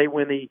and they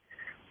win the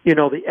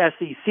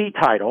SEC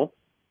title,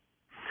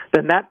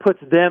 then that puts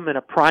them in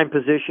a prime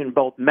position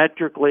both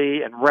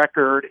metrically and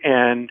record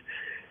and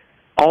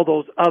all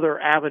those other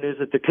avenues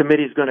that the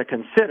committee is going to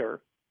consider.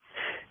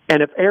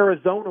 And if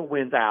Arizona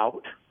wins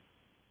out,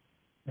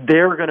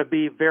 they're going to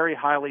be very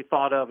highly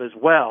thought of as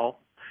well.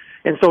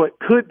 And so it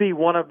could be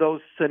one of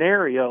those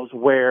scenarios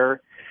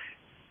where,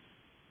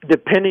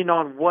 depending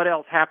on what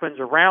else happens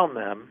around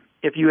them,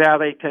 if you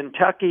have a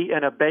Kentucky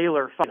and a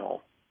Baylor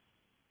final,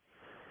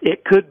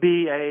 it could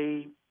be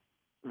a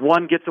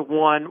one gets a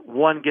 1,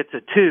 one gets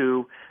a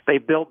 2. They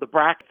build the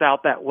brackets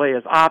out that way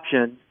as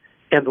options,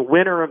 and the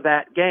winner of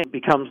that game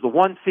becomes the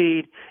 1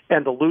 seed,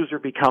 and the loser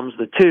becomes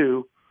the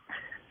 2.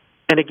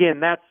 And again,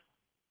 that's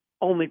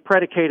only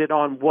predicated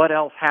on what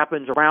else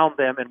happens around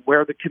them and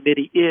where the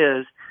committee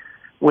is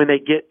when they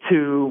get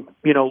to,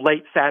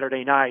 late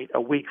Saturday night,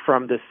 a week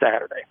from this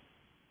Saturday.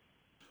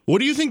 What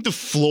do you think the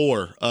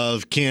floor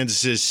of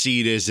Kansas's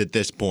seed is at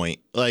this point?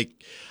 Like,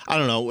 I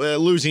don't know,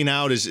 losing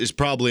out is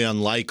probably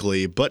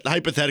unlikely, but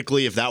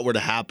hypothetically, if that were to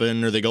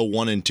happen or they go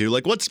 1 and 2,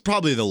 like what's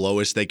probably the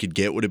lowest they could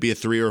get? Would it be a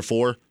 3 or a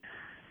 4?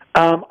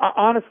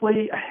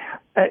 Honestly,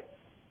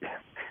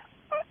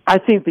 I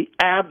think the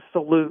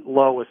absolute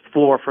lowest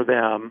floor for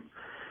them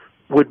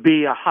would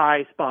be a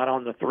high spot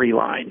on the 3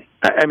 line.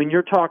 I mean,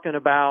 you're talking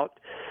about,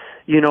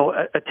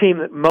 a team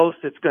that most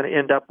it's going to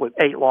end up with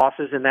 8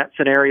 losses in that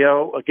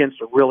scenario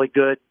against a really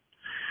good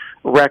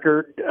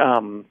record.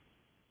 I'm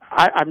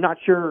not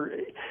sure.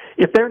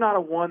 If they're not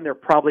a 1, they're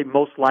probably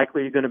most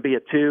likely going to be a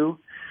 2.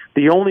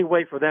 The only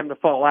way for them to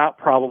fall out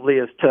probably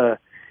is to,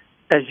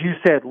 as you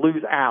said,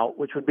 lose out,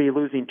 which would be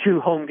losing 2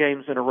 home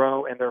games in a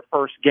row in their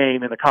first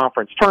game in the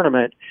conference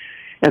tournament,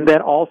 and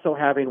then also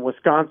having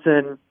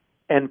Wisconsin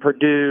and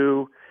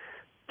Purdue,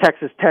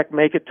 Texas Tech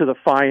make it to the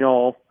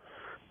final,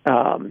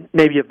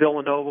 maybe a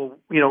Villanova,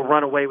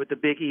 run away with the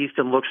Big East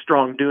and look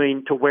strong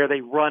doing to where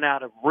they run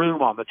out of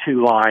room on the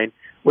 2 line,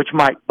 which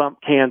might bump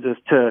Kansas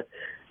to,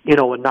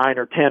 a 9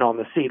 or 10 on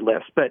the seed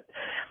list. But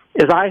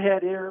as I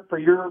head here for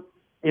your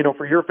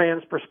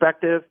fans'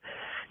 perspective,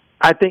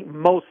 I think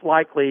most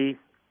likely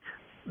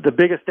the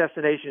biggest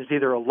destination is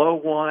either a low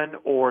 1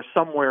 or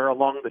somewhere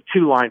along the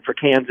 2 line for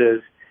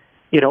Kansas,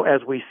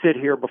 as we sit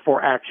here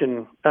before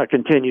action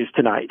continues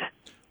tonight.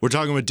 We're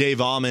talking with Dave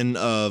Aumann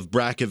of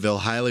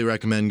Bracketville. Highly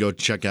recommend go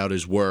check out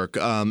his work.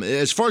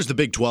 As far as the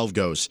Big 12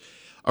 goes,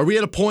 are we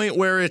at a point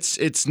where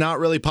it's not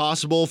really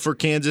possible for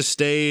Kansas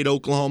State,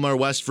 Oklahoma, or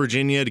West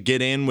Virginia to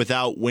get in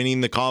without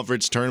winning the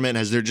conference tournament?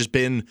 Has there just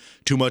been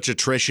too much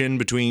attrition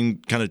between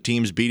kind of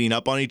teams beating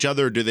up on each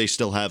other, or do they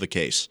still have a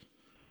case?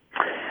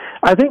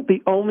 I think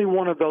the only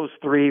one of those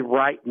 3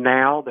 right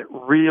now that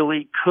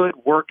really could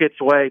work its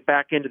way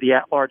back into the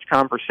at-large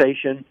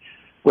conversation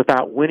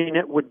without winning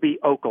it would be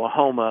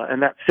Oklahoma,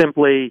 and that's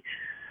simply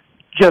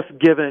just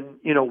given,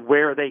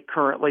 where they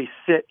currently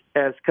sit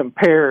as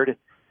compared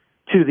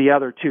to the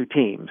other 2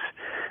 teams.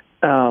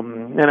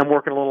 And I'm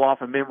working a little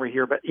off of memory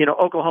here, but,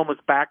 Oklahoma's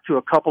back to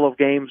a couple of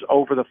games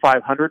over the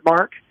 500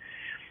 mark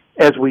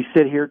as we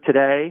sit here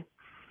today.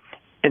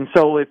 And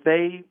so if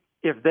they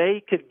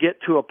could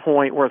get to a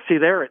point where,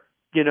 they're at,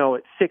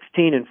 at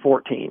 16 and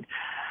 14.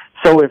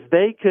 So if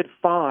they could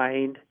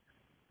find,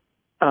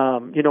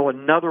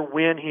 another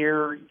win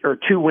here or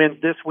 2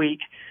 wins this week,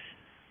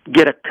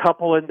 get a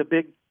couple in the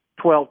Big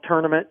 12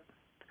 tournament,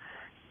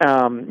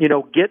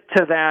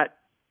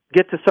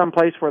 get to some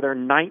place where they're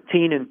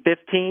 19 and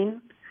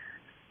 15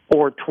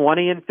 or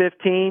 20 and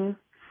 15,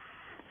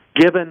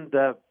 given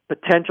the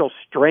potential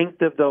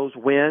strength of those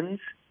wins,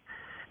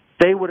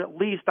 they would at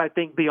least, I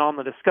think, be on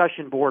the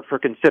discussion board for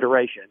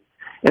consideration.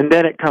 And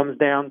then it comes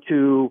down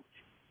to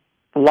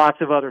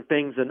lots of other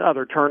things in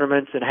other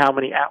tournaments and how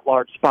many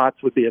at-large spots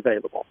would be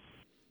available.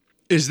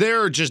 Is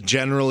there, just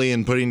generally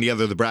in putting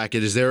together the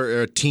bracket, is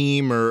there a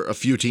team or a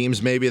few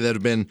teams maybe that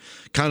have been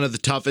kind of the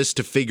toughest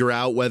to figure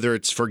out, whether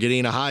it's for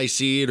getting a high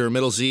seed or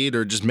middle seed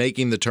or just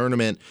making the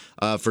tournament,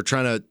 for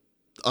trying to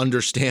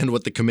understand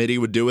what the committee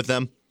would do with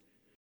them?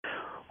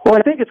 Well,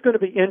 I think it's going to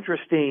be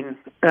interesting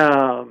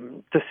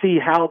to see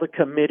how the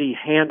committee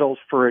handles,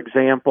 for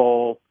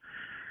example,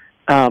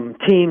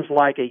 teams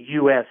like a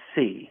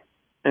USC,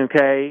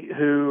 okay,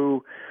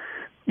 who,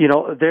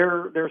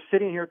 they're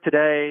sitting here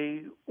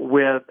today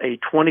with a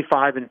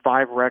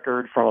 25-5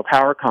 record from a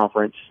power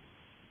conference.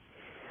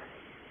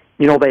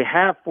 They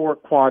have 4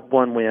 quad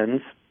 1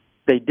 wins.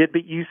 They did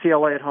beat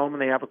UCLA at home,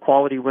 and they have a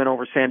quality win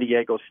over San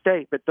Diego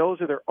State. But those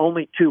are their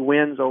only 2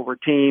 wins over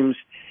teams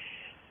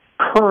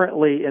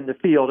currently in the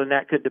field, and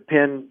that could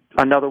depend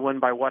another one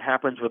by what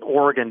happens with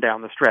Oregon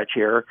down the stretch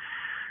here.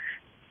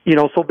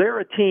 So they're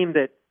a team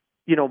that,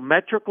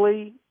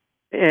 metrically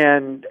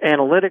and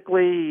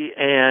analytically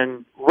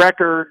and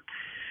record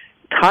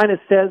kind of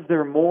says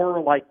they're more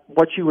like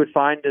what you would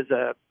find as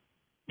a,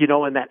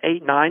 in that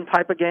 8-9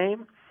 type of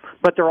game,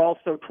 but they're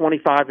also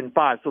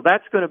 25-5. So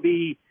that's going to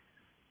be,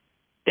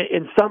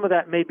 and some of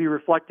that may be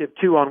reflective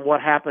too on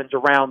what happens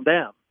around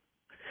them.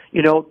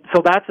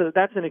 So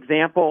that's an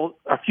example.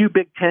 A few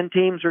Big Ten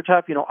teams are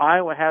tough.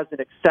 Iowa has an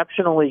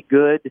exceptionally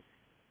good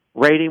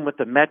rating with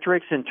the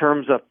metrics in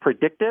terms of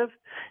predictive,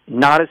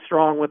 not as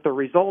strong with the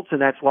results, and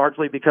that's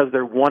largely because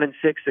they're 1-6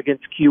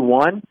 against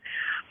Q1.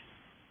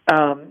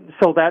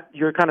 So that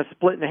you're kind of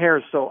splitting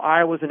hairs. So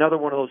Iowa's another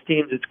one of those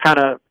teams. It's kind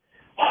of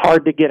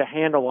hard to get a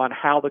handle on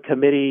how the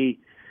committee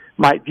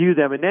might view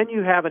them. And then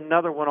you have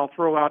another one I'll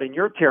throw out in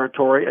your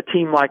territory, a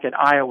team like an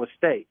Iowa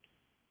State,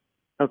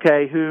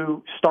 okay,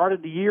 who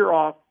started the year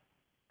off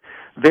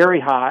very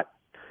hot,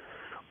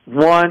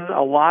 won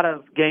a lot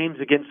of games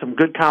against some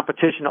good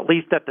competition, at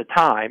least at the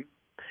time.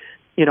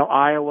 You know,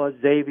 Iowa,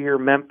 Xavier,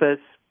 Memphis,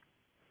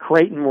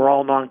 Creighton were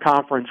all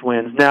non-conference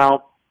wins.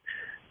 Now,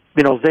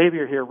 you know,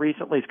 Xavier here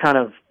recently has kind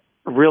of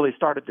really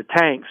started to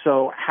tank.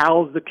 So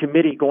how's the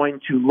committee going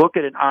to look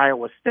at an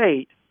Iowa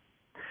State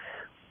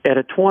at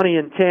a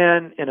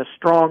 20-10 in a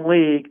strong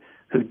league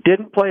who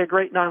didn't play a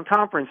great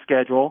non-conference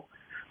schedule?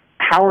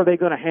 How are they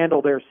going to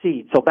handle their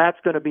seed? So that's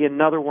going to be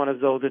another one of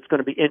those that's going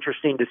to be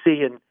interesting to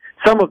see. And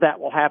some of that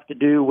will have to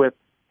do with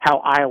how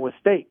Iowa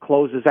State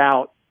closes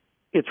out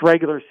its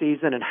regular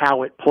season and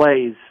how it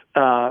plays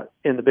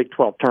in the Big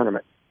 12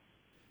 tournament.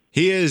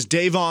 He is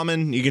Dave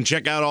Aumann. You can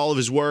check out all of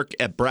his work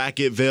at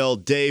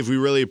Bracketville. Dave, we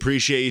really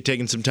appreciate you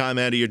taking some time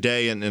out of your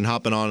day and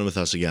hopping on with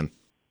us again.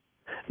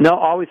 No,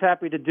 always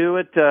happy to do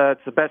it.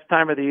 It's the best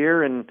time of the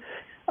year, and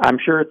I'm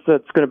sure it's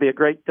going to be a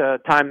great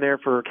time there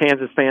for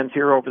Kansas fans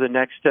here over the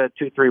next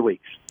 2-3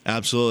 weeks.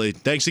 Absolutely.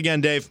 Thanks again,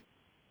 Dave.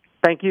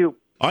 Thank you.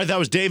 All right, that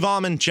was Dave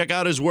Aumann. Check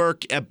out his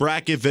work at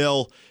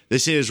Bracketville.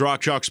 This is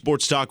Rock Chalk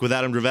Sports Talk with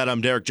Adam Dravetta. I'm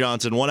Derek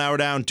Johnson. 1 hour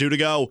down, 2 to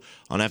go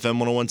on FM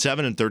 101.7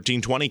 and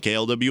 1320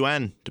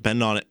 KLWN.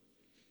 Depend on it.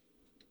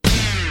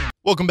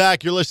 Welcome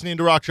back. You're listening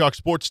to Rock Chalk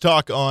Sports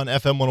Talk on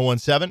FM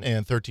 101.7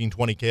 and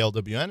 1320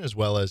 KLWN, as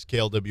well as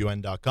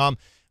KLWN.com.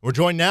 We're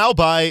joined now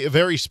by a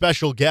very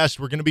special guest.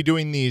 We're going to be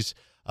doing these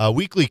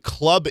weekly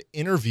club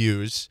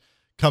interviews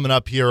coming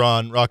up here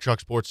on Rock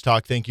Chalk Sports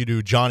Talk. Thank you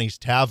to Johnny's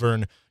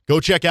Tavern. Go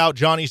check out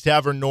Johnny's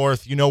Tavern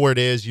North. You know where it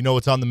is. You know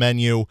what's on the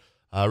menu.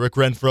 Rick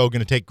Renfro going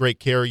to take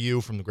great care of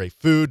you, from the great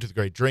food to the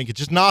great drink. It's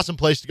just an awesome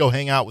place to go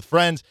hang out with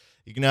friends.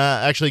 You can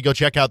actually go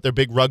check out their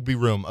big rugby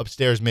room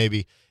upstairs,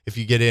 maybe, if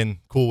you get in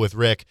cool with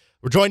Rick.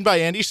 We're joined by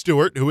Andy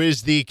Stewart, who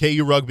is the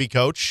KU rugby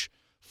coach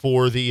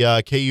for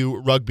the KU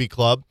Rugby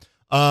Club.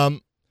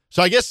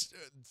 So I guess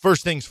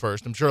first things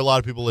first, I'm sure a lot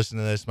of people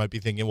listening to this might be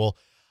thinking, well,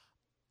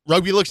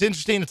 rugby looks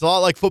interesting. It's a lot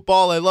like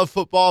football. I love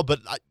football, but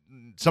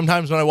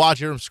sometimes when I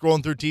watch it, I'm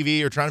scrolling through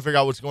TV or trying to figure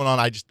out what's going on.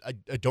 I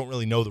don't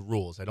really know the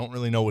rules. I don't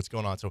really know what's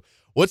going on. So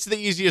what's the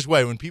easiest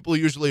way when people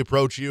usually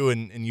approach you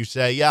and you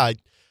say, yeah,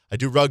 I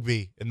do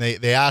rugby, and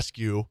they ask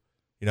you,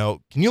 you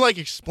know, can you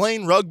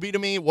explain rugby to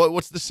me?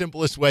 What's the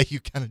simplest way you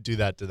kind of do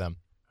that to them?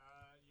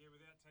 Yeah,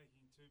 without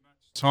taking too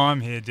much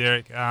time here,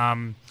 Derek.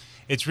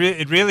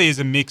 It really is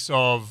a mix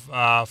of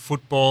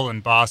football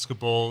and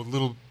basketball,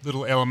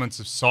 little elements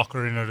of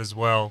soccer in it as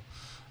well.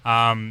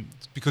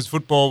 Because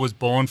football was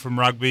born from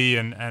rugby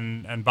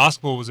and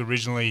basketball was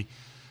originally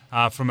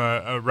from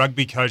a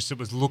rugby coach that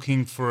was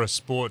looking for a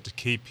sport to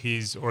keep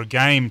a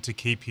game to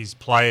keep his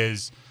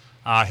players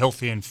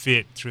healthy and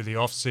fit through the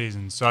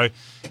off-season. So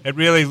it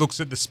really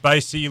looks at the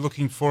space that you're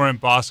looking for in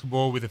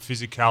basketball with the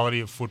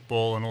physicality of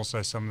football and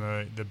also some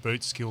of the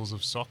boot skills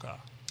of soccer.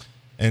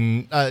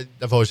 And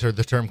I've always heard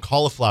the term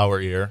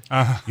cauliflower ear.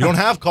 You don't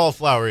have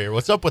cauliflower ear.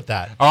 What's up with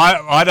that?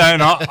 I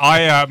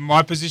don't.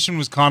 My position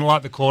was kind of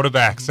like the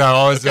quarterback, so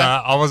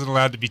I wasn't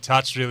allowed to be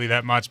touched really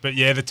that much. But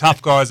yeah, the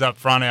tough guys up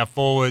front, our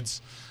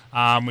forwards,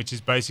 which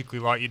is basically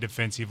like your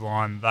defensive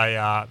line,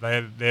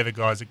 they're the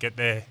guys that get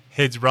their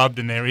heads rubbed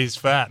and their ears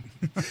fat.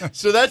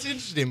 So that's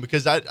interesting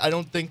because I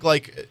don't think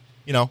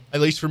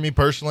at least for me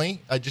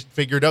personally, I just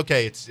figured,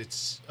 okay,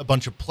 it's a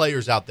bunch of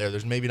players out there.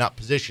 There's maybe not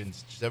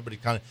positions, just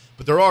everybody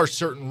but there are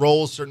certain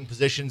roles, certain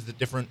positions that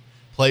different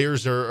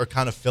players are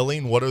kind of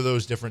filling. What are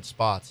those different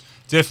spots?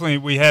 Definitely,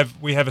 we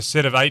have a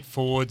set of 8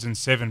 forwards and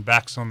 7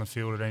 backs on the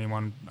field at any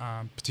one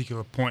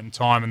particular point in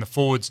time, and the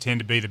forwards tend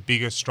to be the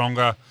bigger,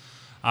 stronger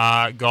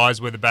guys,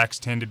 where the backs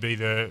tend to be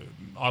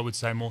I would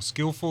say, more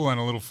skillful and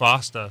a little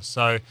faster.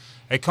 So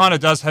it kind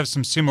of does have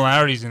some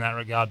similarities in that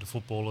regard to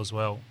football as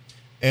well.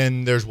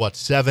 And there's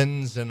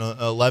 7s and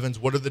 11s.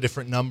 What are the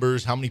different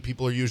numbers? How many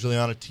people are usually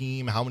on a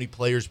team? How many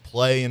players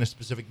play in a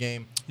specific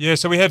game? Yeah,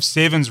 so we have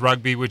 7s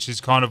rugby, which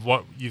is kind of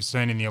what you've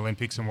seen in the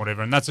Olympics and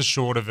whatever, and that's a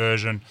shorter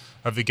version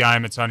of the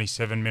game. It's only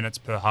 7 minutes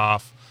per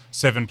half,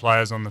 7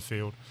 players on the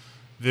field.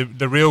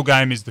 The real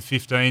game is the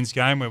 15s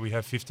game, where we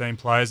have 15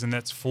 players, and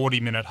that's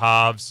 40-minute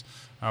halves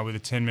with a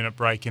 10-minute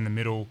break in the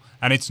middle,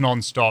 and it's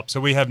non-stop. So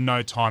we have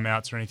no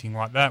timeouts or anything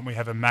like that. And we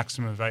have a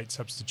maximum of 8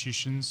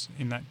 substitutions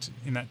in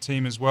that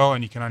team as well,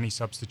 and you can only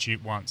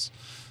substitute once.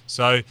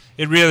 So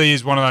it really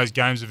is one of those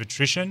games of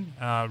attrition,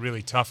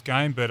 really tough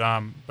game,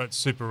 but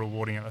super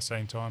rewarding at the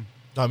same time.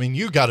 I mean,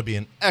 you got to be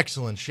in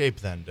excellent shape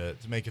then to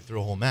make it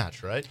through a whole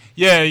match, right?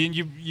 Yeah,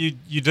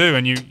 you do,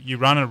 and you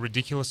run a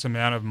ridiculous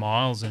amount of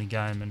miles in a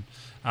game, and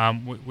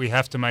we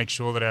have to make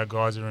sure that our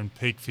guys are in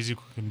peak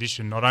physical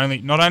condition, not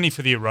only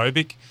for the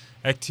aerobic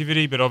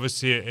activity, but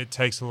obviously it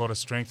takes a lot of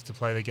strength to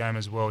play the game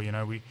as well. You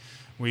know,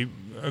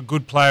 a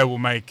good player will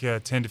make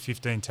 10 to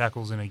 15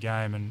 tackles in a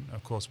game, and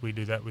of course we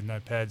do that with no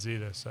pads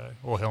either,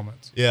 or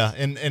helmets. Yeah,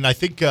 and I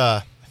think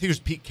it was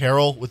Pete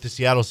Carroll with the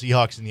Seattle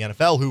Seahawks in the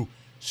NFL who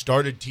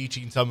started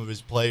teaching some of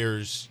his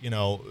players,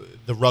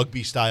 the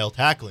rugby style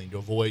tackling to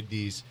avoid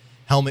these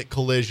helmet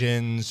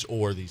collisions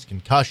or these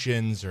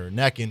concussions or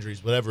neck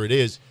injuries, whatever it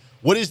is.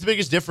 What is the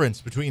biggest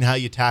difference between how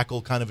you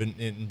tackle kind of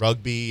in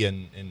rugby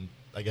and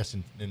I guess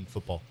in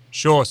football?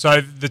 Sure.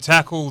 So the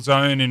tackle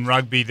zone in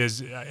rugby,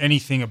 there's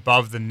anything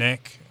above the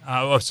neck,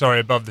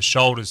 above the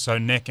shoulders. So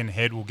neck and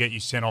head will get you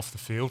sent off the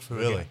field for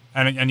the game.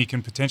 And you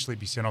can potentially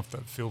be sent off the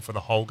field for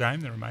the whole game,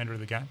 the remainder of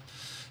the game.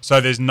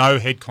 So there's no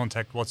head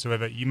contact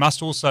whatsoever. You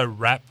must also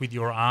wrap with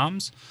your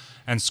arms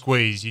and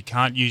squeeze. You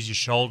can't use your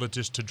shoulder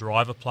just to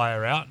drive a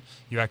player out.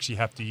 You actually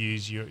have to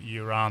use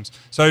your arms.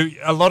 So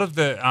a lot of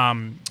the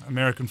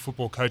American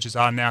football coaches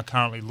are now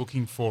currently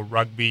looking for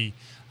rugby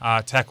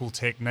tackle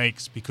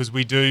techniques because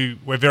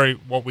we're very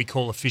what we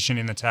call efficient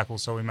in the tackle,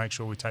 so we make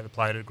sure we take the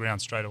player to the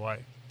ground straight away.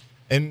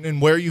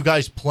 And where are you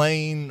guys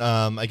playing?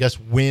 I guess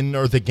when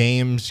are the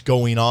games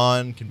going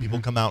on? Can people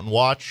come out and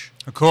watch?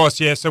 Of course,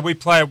 yeah. So we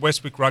play at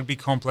Westwick Rugby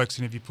Complex,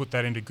 and if you put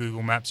that into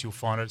Google Maps, you'll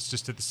find it. It's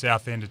just at the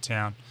south end of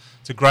town.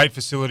 It's a great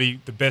facility,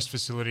 the best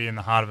facility in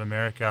the heart of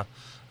America.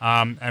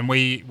 And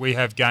we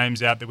have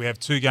games out there. We have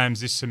 2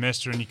 games this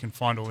semester, and you can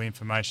find all the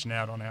information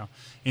out on our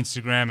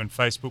Instagram and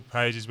Facebook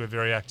pages. We're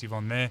very active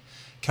on there.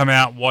 Come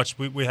out, watch.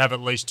 We have at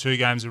least 2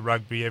 games of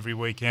rugby every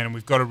weekend, and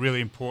we've got a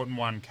really important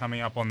one coming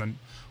up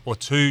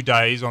 2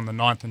 days on the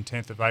 9th and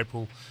 10th of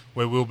April,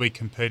 where we'll be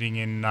competing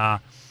in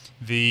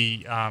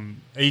the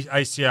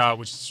ACR,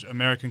 which is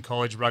American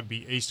College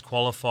Rugby East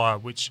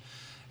Qualifier, which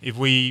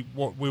we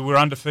were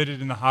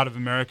undefeated in the heart of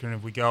America, and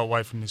if we go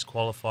away from this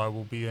qualifier,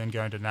 we'll be then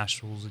going to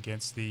nationals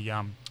against the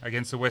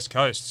West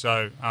Coast.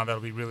 So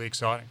that'll be really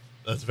exciting.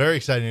 That's very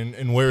exciting.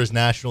 And where does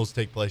nationals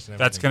take place? And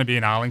that's going to be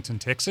in Arlington,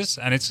 Texas,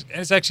 and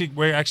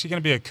we're actually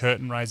going to be a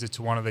curtain raiser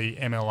to one of the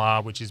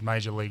MLR, which is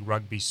Major League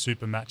Rugby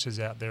super matches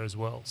out there as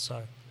well.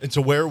 And so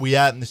where are we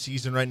at in the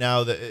season right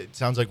now? That it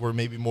sounds like we're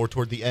maybe more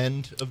toward the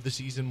end of the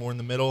season, more in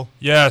the middle.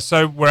 Yeah,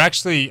 so we're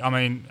actually,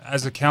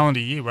 as a calendar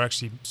year, we're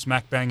actually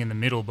smack bang in the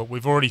middle, but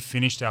we've already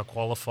finished our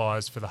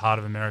qualifiers for the Heart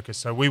of America.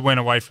 So we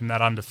went away from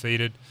that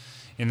undefeated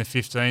in the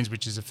 15s,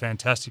 which is a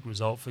fantastic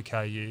result for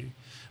KU.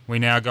 We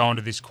now go on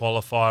to this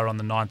qualifier on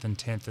the 9th and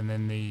 10th, and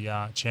then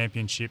the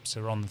championships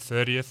are on the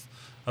 30th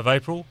of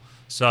April.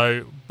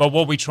 So, but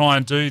what we try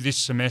and do this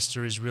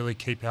semester is really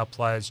keep our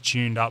players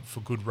tuned up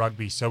for good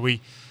rugby. So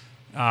we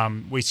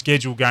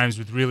schedule games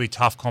with really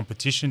tough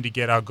competition to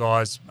get our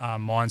guys'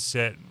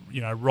 mindset,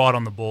 right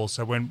on the ball.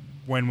 So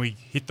when we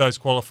hit those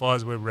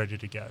qualifiers, we're ready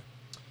to go.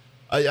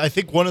 I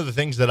think one of the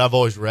things that I've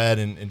always read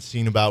and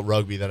seen about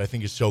rugby that I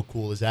think is so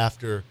cool is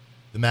after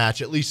the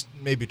match, at least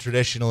maybe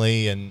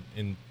traditionally and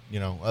in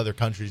other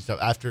countries,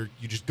 after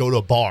you just go to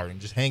a bar and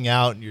just hang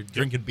out and you're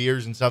drinking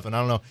beers and stuff. And I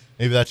don't know,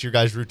 maybe that's your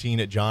guys' routine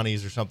at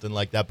Johnny's or something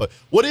like that. But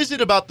what is it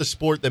about the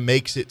sport that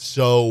makes it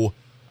so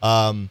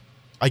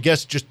I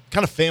guess just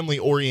kind of family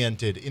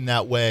oriented in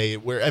that way,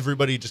 where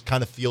everybody just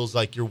kind of feels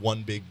like you're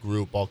one big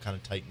group, all kind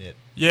of tight knit?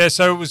 Yeah,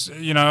 so it was,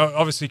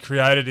 obviously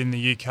created in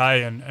the UK,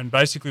 and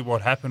basically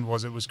what happened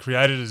was it was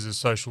created as a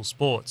social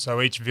sport.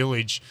 So each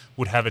village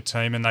would have a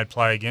team and they'd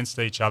play against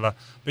each other,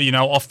 but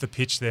off the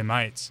pitch they're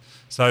mates.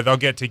 So they'll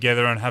get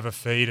together and have a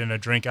feed and a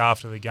drink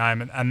after the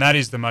game, and that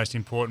is the most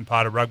important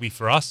part of rugby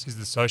for us, is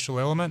the social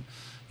element.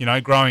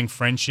 Growing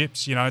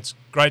friendships. It's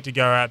great to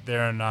go out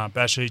there and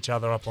bash each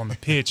other up on the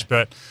pitch,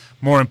 but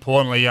more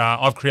importantly,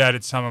 I've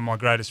created some of my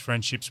greatest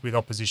friendships with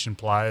opposition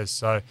players.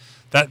 So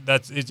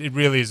it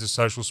really is a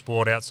social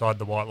sport outside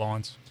the white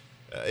lines.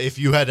 If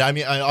you had,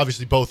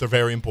 obviously both are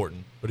very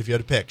important, but if you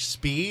had to pick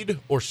speed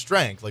or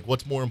strength, like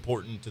what's more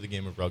important to the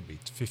game of rugby?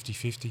 It's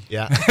 50-50.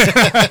 Yeah.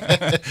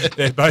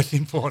 They're both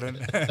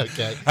important.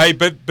 Okay. Hey,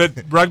 but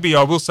rugby,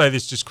 I will say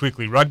this just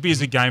quickly. Rugby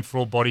is a game for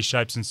all body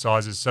shapes and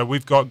sizes. So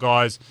we've got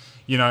guys,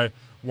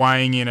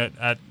 weighing in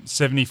at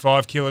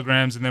 75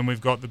 kilograms, and then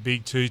we've got the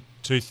big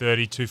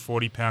 230,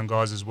 240-pound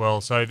guys as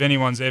well. So if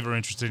anyone's ever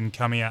interested in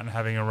coming out and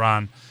having a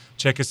run,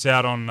 check us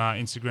out on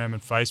Instagram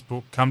and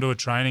Facebook. Come to a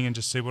training and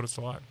just see what it's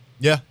like.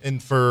 Yeah,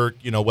 and for,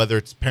 whether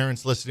it's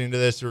parents listening to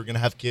this who are going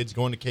to have kids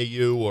going to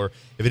KU, or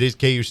if it is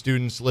KU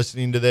students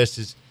listening to this,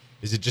 is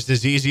it just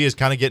as easy as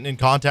kind of getting in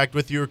contact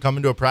with you or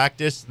coming to a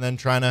practice and then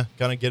trying to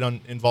kind of get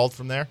involved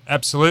from there?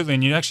 Absolutely,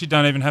 and you actually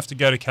don't even have to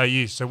go to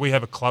KU. So we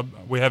have a club,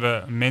 we have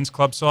a men's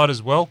club side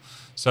as well.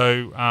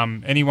 So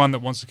anyone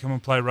that wants to come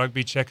and play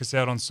rugby, check us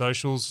out on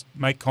socials,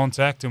 make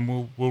contact,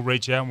 and we'll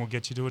reach out and we'll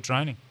get you to a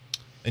training.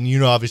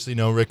 And obviously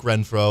know Rick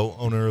Renfro,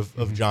 owner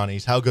of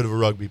Johnny's. How good of a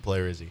rugby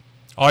player is he?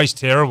 Oh, he's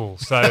terrible.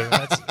 So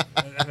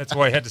that's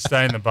why he had to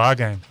stay in the bar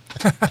game.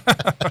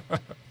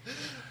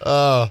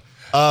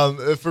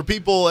 For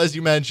people, as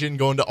you mentioned,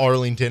 going to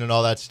Arlington and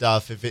all that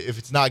stuff, if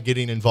it's not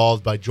getting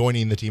involved by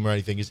joining the team or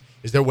anything, is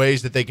there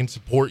ways that they can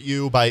support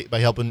you by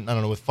helping, I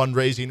don't know, with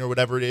fundraising or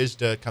whatever it is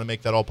to kind of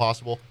make that all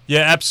possible?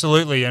 Yeah,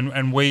 absolutely.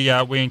 And we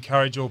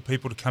encourage all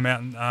people to come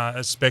out and,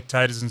 as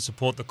spectators and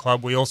support the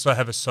club. We also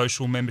have a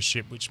social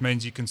membership, which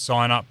means you can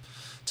sign up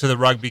to the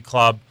rugby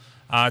club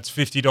It's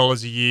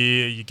 $50 a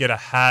year. You get a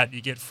hat.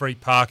 You get free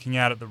parking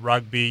out at the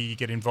rugby. You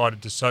get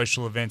invited to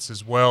social events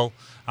as well.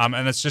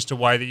 And it's just a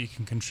way that you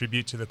can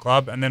contribute to the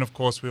club. And then, of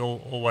course, we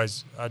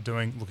always are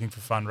looking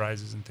for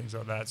fundraisers and things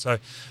like that. So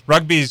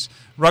rugby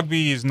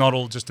is not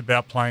all just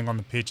about playing on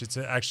the pitch. It's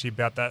actually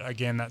about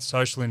that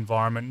social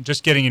environment and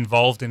just getting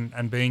involved in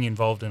and being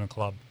involved in a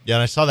club. Yeah,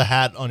 and I saw the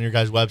hat on your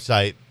guys'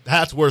 website. The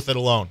hat's worth it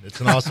alone.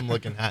 It's an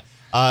awesome-looking hat.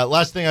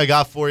 Last thing I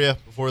got for you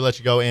before we let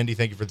you go, Andy,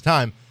 thank you for the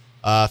time.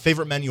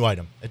 Favorite menu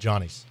item at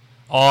Johnny's?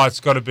 Oh, it's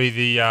got to be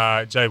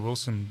the Jay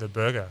Wilson, the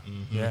burger.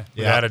 Mm-hmm. Yeah,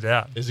 without a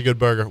doubt. It's a good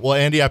burger. Well,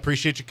 Andy, I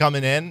appreciate you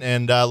coming in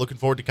and looking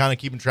forward to kind of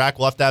keeping track.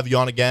 We'll have to have you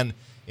on again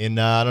in,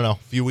 a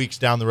few weeks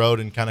down the road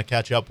and kind of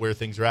catch up where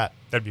things are at.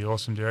 That'd be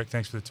awesome, Derek.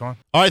 Thanks for the time.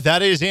 All right,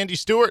 that is Andy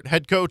Stewart,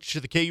 head coach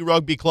of the KU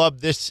Rugby Club.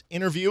 This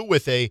interview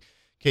with a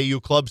KU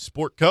Club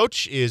sport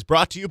coach is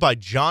brought to you by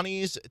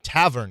Johnny's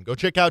Tavern. Go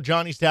check out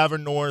Johnny's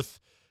Tavern North.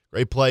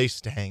 Great place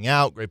to hang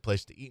out, great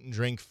place to eat and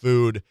drink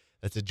food.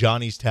 That's at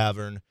Johnny's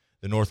Tavern,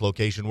 the North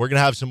location. We're going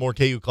to have some more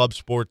KU Club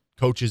sport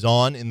coaches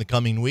on in the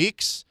coming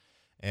weeks.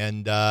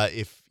 And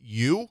if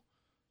you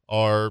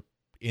are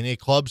in a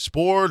club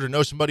sport or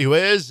know somebody who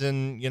is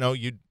and,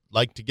 you'd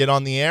like to get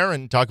on the air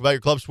and talk about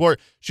your club sport,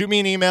 shoot me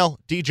an email,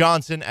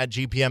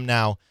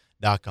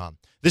 djohnson@gpmnow.com.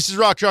 This is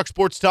Rock Chalk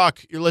Sports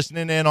Talk. You're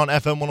listening in on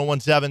FM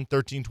 1017,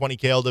 1320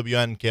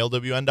 KLWN,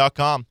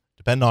 KLWN.com.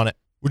 Depend on it.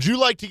 Would you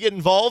like to get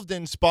involved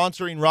in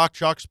sponsoring Rock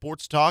Chalk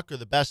Sports Talk or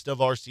the Best of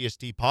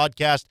RCST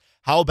podcast?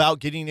 How about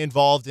getting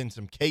involved in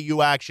some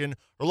KU action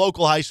or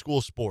local high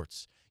school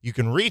sports? You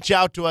can reach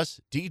out to us,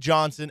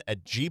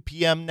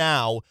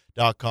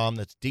 djohnson@gpmnow.com.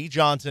 That's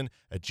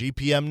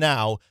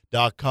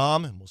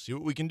djohnson@gpmnow.com, and we'll see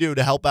what we can do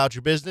to help out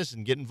your business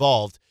and get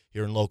involved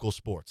here in local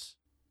sports.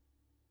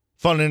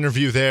 Fun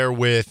interview there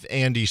with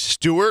Andy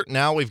Stewart.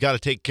 Now we've got to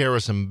take care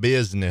of some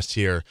business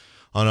here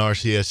on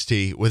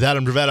RCST. With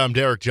Adam Dravetta, I'm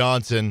Derek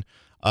Johnson.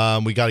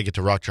 We got to get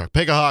to Rock Chalk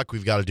Pick-a-Hawk.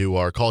 We've got to do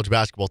our college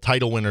basketball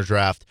title winner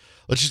draft.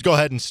 Let's just go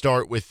ahead and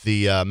start with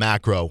the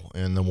macro,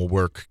 and then we'll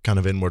work kind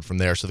of inward from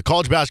there. So the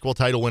college basketball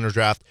title winner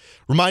draft.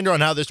 Reminder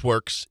on how this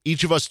works.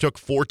 Each of us took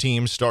 4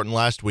 teams starting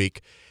last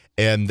week,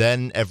 and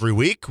then every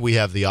week we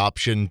have the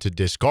option to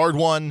discard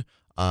one,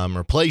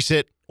 replace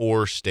it,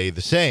 or stay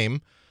the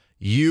same.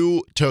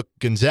 You took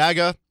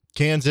Gonzaga,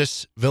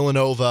 Kansas,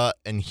 Villanova,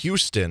 and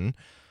Houston.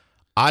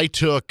 I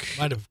took...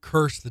 Might have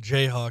cursed the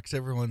Jayhawks.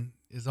 Everyone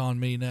is on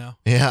me now.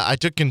 Yeah, I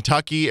took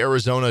Kentucky,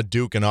 Arizona,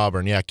 Duke, and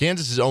Auburn. Yeah,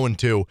 Kansas is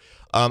 0-2.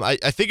 I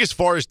think as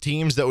far as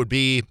teams that would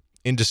be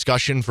in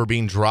discussion for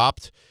being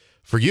dropped,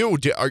 for you,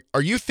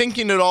 are you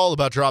thinking at all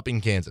about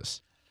dropping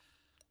Kansas?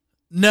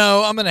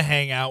 No, I'm going to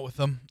hang out with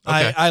them.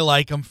 Okay. I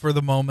like them for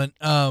the moment.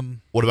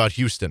 What about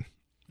Houston?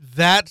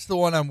 That's the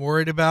one I'm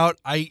worried about.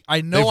 I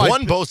know they've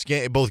won both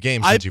games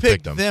since you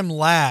picked them. I picked them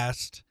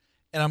last,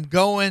 and I'm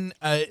going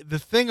the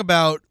thing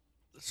about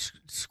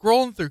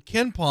scrolling through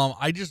KenPom,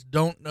 I just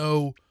don't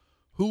know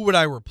who would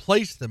I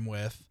replace them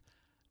with.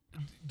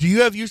 Do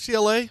you have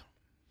UCLA?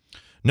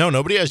 No,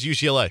 nobody has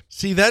UCLA.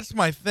 See, that's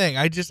my thing.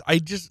 I just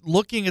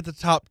looking at the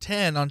top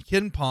 10 on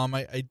KenPom,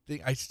 I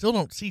think I still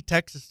don't see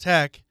Texas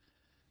Tech.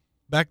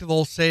 Back to the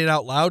whole say it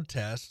out loud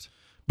test.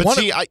 But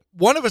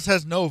one of us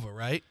has Nova,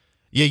 right?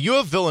 Yeah, you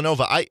have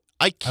Villanova.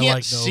 I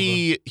can't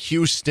see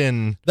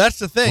Houston. That's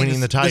the thing. Winning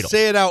the title. The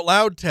say it out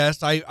loud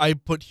test, I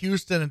put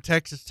Houston and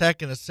Texas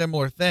Tech in a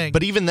similar thing.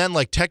 But even then,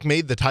 like Tech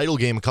made the title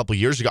game a couple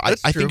years ago. I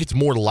think it's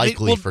more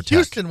likely for Tech.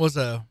 Houston was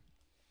they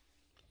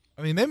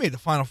made the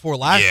Final Four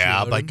last year.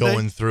 Yeah, by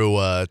going through.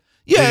 Yeah,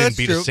 they didn't that's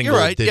beat true. a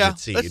single-digit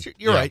seed. That's true.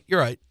 You're right. You're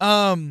right.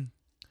 I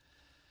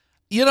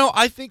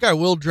think I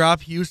will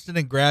drop Houston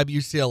and grab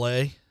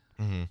UCLA.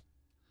 Mm-hmm.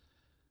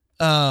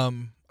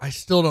 I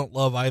still don't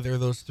love either of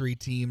those 3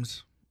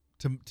 teams.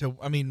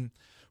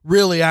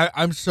 Really,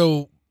 I'm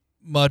so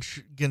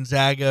much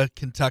Gonzaga,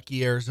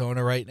 Kentucky,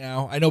 Arizona right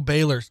now. I know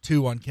Baylor's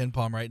 2 on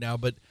KenPom right now,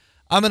 but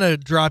I'm going to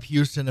drop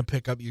Houston and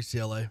pick up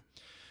UCLA.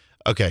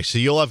 Okay, so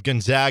you'll have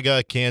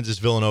Gonzaga, Kansas,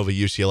 Villanova,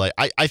 UCLA.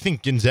 I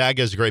think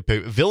Gonzaga is a great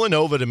pick.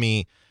 Villanova, to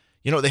me,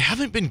 they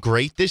haven't been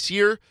great this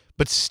year,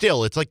 but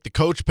still, it's like the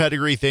coach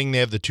pedigree thing. They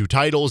have the 2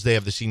 titles. They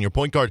have the senior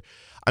point guard.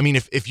 I mean,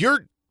 if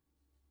you're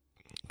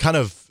kind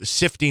of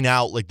sifting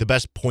out like the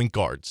best point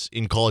guards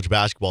in college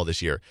basketball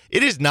this year,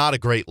 it is not a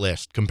great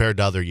list compared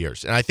to other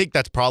years. And I think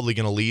that's probably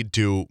going to lead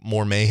to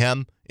more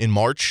mayhem in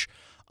March.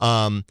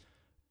 But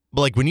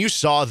like when you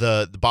saw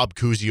the Bob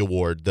Cousy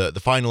Award, the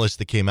finalists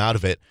that came out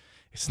of it,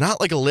 it's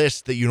not like a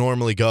list that you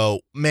normally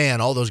go,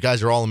 man, all those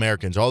guys are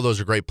All-Americans. All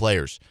those are great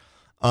players.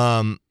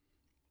 Colin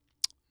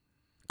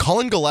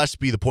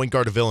Gillespie, the point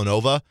guard of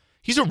Villanova,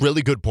 he's a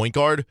really good point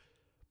guard,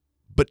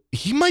 but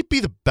he might be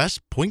the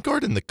best point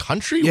guard in the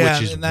country,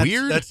 which is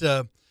weird.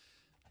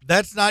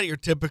 That's not your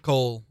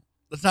typical.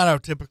 That's not how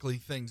typically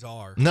things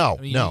are. No,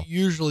 no.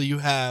 Usually you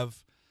have.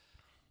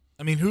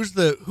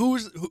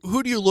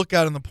 Who do you look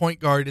at in the point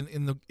guard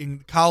in the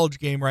college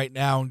game right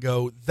now and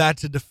go,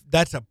 that's a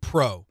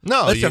pro?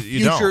 No, that's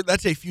you don't.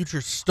 That's a future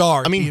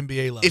star at the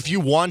NBA level. If you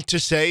want to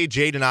say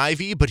Jaden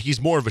Ivey, but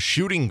he's more of a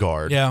shooting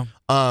guard. Yeah.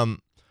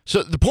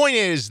 So the point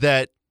is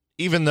that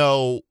even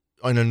though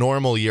in a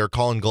normal year,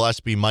 Colin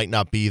Gillespie might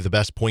not be the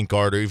best point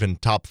guard or even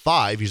top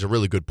 5. He's a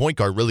really good point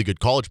guard, really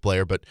good college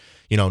player, but,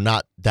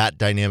 not that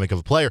dynamic of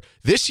a player.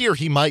 This year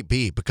he might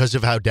be because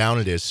of how down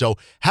it is. So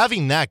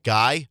having that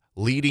guy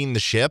leading the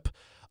ship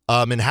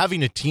and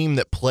having a team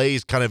that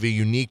plays kind of a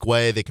unique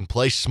way, they can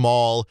play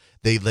small.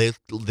 They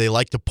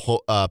like to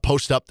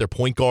post up their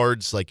point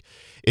guards. Like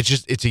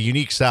it's a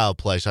unique style of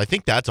play. So I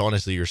think that's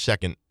honestly your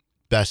second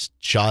best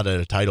shot at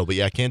a title, but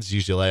yeah, Kansas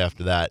UCLA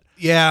after that.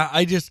 Yeah,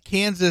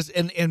 Kansas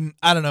and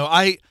I don't know.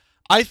 I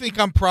think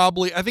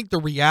I think the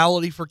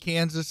reality for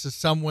Kansas is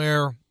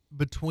somewhere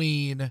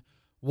between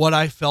what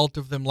I felt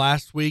of them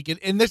last week,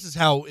 and this is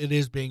how it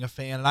is being a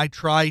fan. And I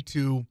try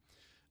to,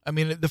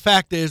 the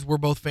fact is we're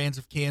both fans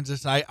of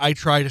Kansas. I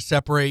try to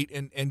separate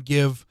and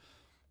give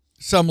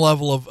some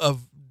level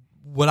of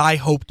what I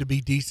hope to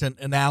be decent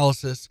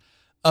analysis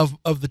of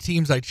the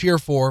teams I cheer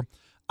for.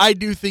 I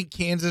do think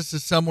Kansas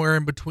is somewhere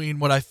in between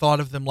what I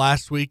thought of them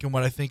last week and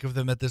what I think of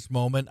them at this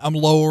moment. I'm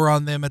lower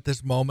on them at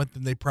this moment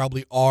than they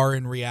probably are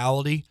in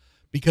reality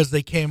because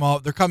they're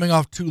coming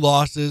off 2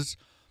 losses.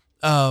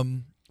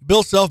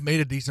 Bill Self made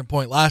a decent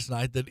point last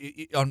night that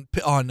on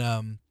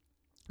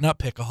not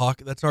Pick a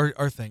Hawk, that's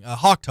our thing,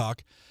 Hawk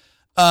Talk,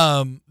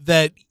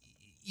 that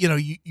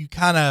you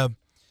kind of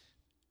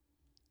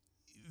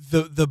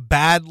the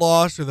bad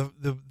loss or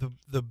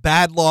the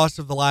bad loss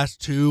of the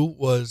last 2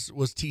 was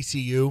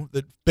TCU.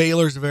 That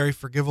Baylor's a very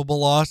forgivable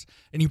loss,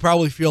 and you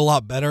probably feel a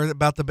lot better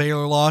about the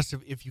Baylor loss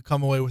if you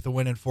come away with a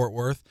win in Fort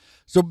Worth.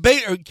 So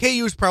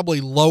KU is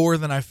probably lower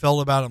than I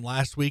felt about them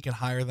last week and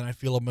higher than I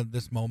feel them at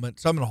this moment.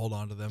 So I'm going to hold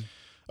on to them.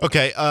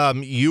 Okay,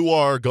 you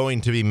are going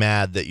to be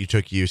mad that you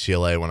took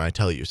UCLA when I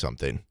tell you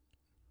something.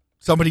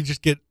 Somebody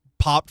just get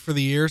popped for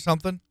the year or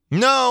something?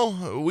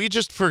 No, we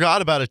just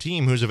forgot about a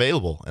team who's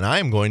available, and I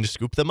am going to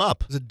scoop them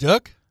up. Is it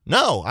Duke?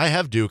 No, I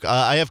have Duke.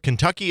 I have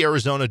Kentucky,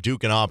 Arizona,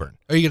 Duke, and Auburn.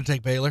 Are you going to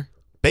take Baylor?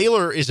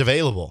 Baylor is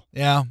available.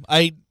 Yeah,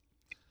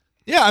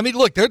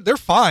 look, they're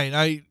fine.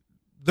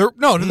 They're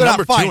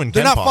not fine.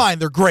 They're not fine.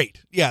 They're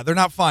great. Yeah, they're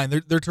not fine.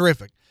 They're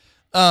terrific.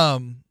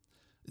 I'm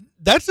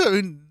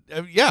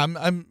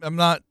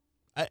not.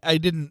 I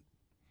didn't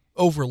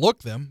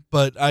overlook them,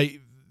 but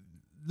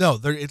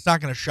it's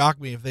not going to shock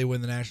me if they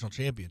win the national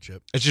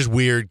championship. It's just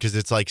weird because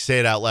it's like, say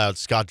it out loud,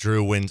 Scott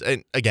Drew wins.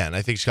 And again,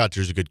 I think Scott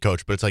Drew's a good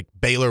coach, but it's like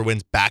Baylor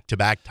wins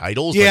back-to-back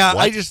titles. Yeah,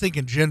 like, I just think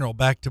in general,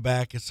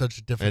 back-to-back is such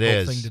a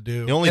difficult thing to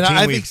do. The only and team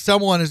I think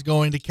someone is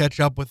going to catch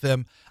up with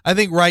them. I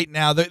think right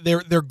now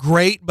they're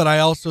great, but I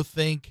also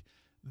think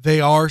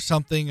they are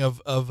something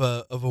of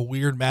a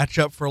weird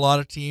matchup for a lot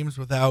of teams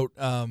without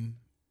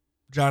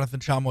Jonathan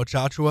Tchamwa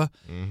Tchatchoua.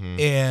 Mm-hmm.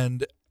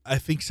 And I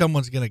think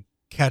someone's going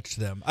to catch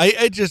them.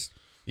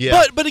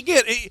 Yeah. But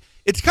again,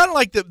 it's kind of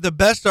like the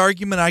best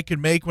argument I could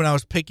make when I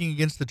was picking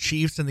against the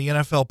Chiefs in the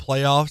NFL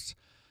playoffs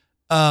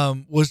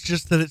was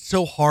just that it's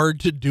so hard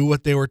to do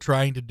what they were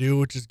trying to do,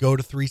 which is go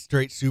to 3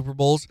 straight Super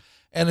Bowls.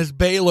 And as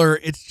Baylor,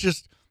 it's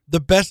just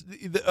the best.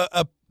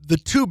 The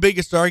 2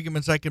 biggest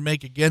arguments I can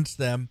make against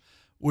them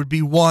would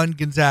be 1,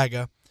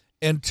 Gonzaga,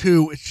 and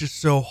 2, it's just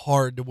so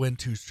hard to win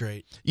 2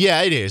 straight.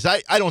 Yeah, it is.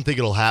 I don't think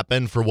it'll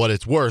happen for what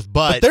it's worth,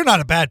 but they're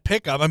not a bad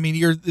pickup.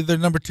 They're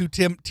number 2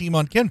 team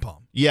on KenPom.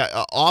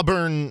 Yeah,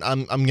 Auburn,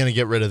 I'm going to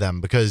get rid of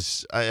them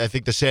because I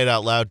think the Say It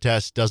Out Loud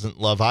test doesn't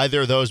love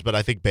either of those, but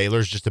I think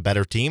Baylor's just a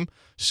better team,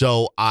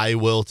 so I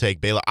will take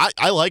Baylor.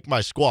 I like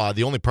my squad.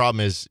 The only problem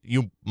is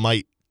you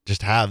might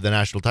just have the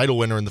national title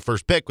winner in the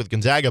first pick with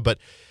Gonzaga, but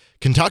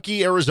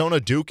Kentucky, Arizona,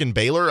 Duke, and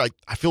Baylor,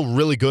 I feel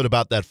really good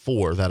about that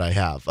 4 that I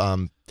have.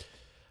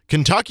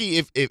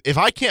 Kentucky, if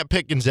I can't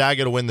pick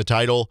Gonzaga to win the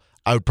title,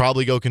 I would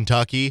probably go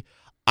Kentucky.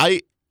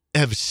 I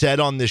have said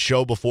on this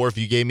show before, if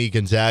you gave me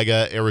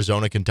Gonzaga,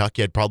 Arizona,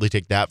 Kentucky, I'd probably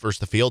take that versus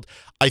the field.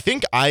 I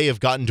think I have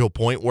gotten to a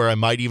point where I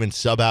might even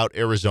sub out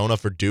Arizona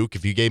for Duke.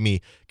 If you gave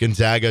me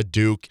Gonzaga,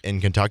 Duke,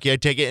 and Kentucky,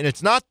 I'd take it. And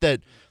it's not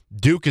that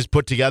Duke has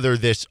put together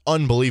this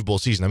unbelievable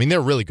season.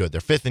 They're really good. They're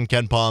 5th in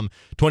KenPom,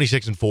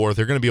 26 and 4th.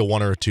 They're going to be a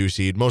 1 or a 2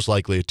 seed, most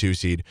likely a 2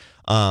 seed.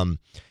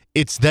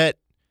 It's that,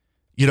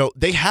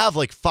 they have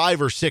like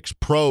 5 or 6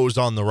 pros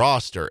on the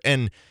roster,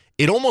 and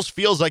it almost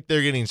feels like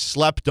they're getting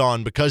slept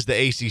on because the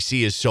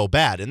ACC is so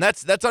bad. And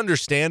that's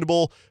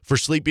understandable for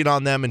sleeping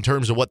on them in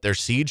terms of what their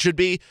seed should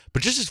be.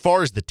 But just as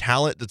far as the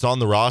talent that's on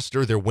the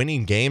roster, they're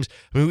winning games.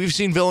 We've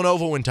seen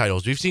Villanova win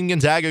titles. We've seen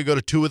Gonzaga go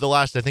to 2 of the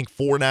last,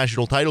 4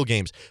 national title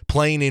games,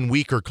 playing in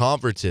weaker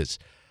conferences.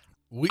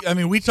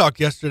 We talked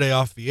yesterday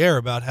off the air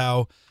about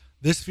how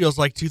this feels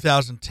like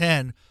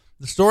 2010.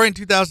 The story in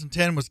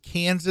 2010 was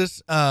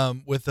Kansas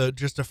with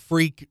just a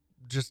freak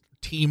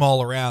team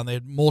all around. They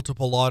had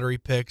multiple lottery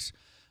picks.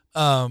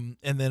 And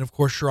then, of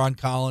course, Sharon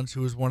Collins,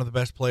 who was one of the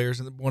best players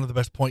and one of the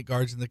best point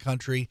guards in the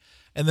country.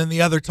 And then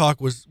the other talk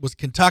was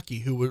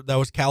Kentucky, that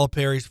was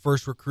Calipari's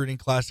first recruiting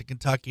class at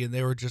Kentucky, and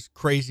they were just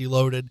crazy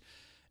loaded.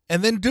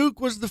 And then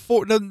Duke was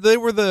they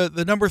were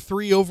the number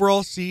 3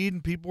 overall seed,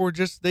 and people were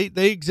just,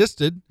 they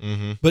existed,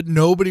 but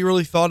nobody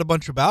really thought a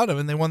bunch about them,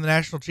 and they won the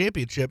national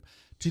championship.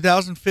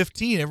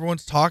 2015,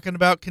 everyone's talking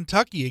about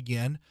Kentucky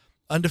again.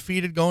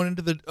 undefeated going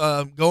into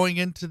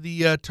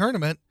the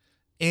tournament,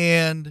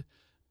 and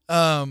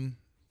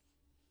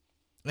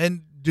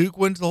Duke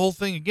wins the whole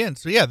thing again.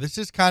 So yeah, this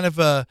is kind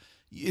of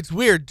it's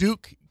weird.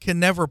 Duke can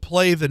never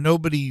play the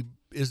nobody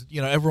is,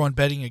 everyone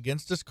betting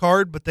against us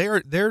card, but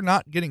they're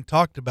not getting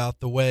talked about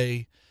the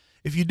way.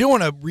 If you do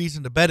want a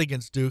reason to bet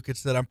against Duke,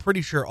 it's that I'm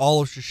pretty sure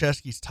all of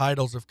Krzyzewski's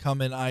titles have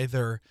come in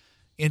either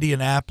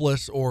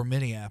Indianapolis or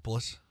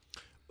Minneapolis.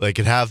 They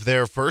could have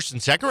their first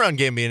and second round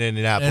game be in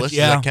Indianapolis.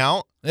 Yeah. Does that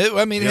count?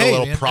 I mean, a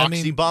little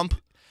proxy bump.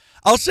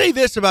 I'll say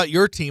this about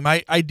your team.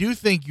 I do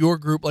think your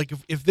group, like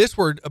if this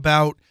weren't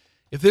about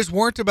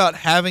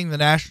having the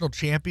national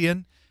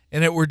champion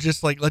and it were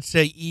just like, let's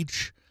say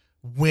each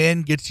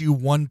win gets you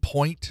 1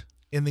 point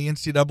in the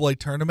NCAA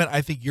tournament,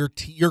 I think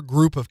your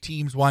group of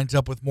teams winds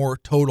up with more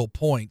total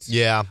points.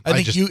 Yeah, I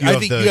think you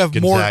have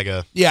Gonzaga.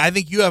 more. Yeah, I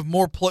think you have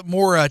more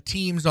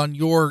teams in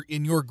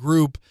your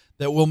group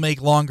that will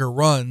make longer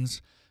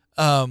runs.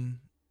 I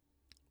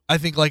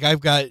think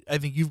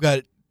you've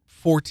got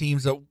 4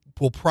 teams that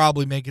will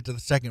probably make it to the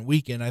second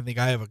weekend. I think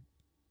I have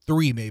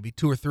 2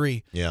 or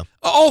 3. Yeah,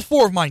 all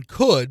 4 of mine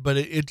could, but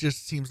it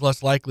just seems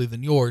less likely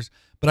than yours.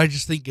 But I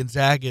just think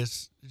Gonzaga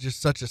is just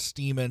such a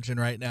steam engine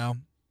right now.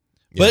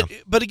 Yeah.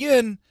 But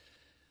again,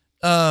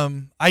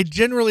 I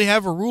generally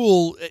have a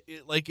rule,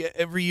 like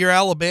every year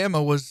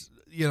Alabama was,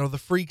 the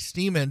freak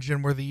steam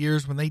engine were the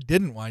years when they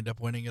didn't wind up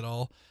winning it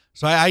all.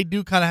 So I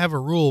do kind of have a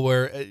rule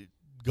where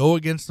go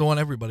against the one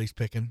everybody's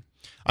picking.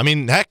 I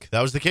mean, heck,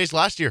 that was the case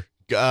last year.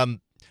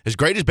 As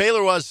great as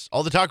Baylor was,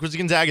 all the talk was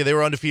Gonzaga. They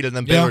were undefeated, and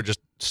then Baylor just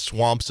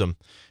swamps them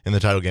in the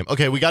title game.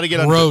 Okay, we got to get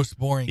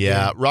boring.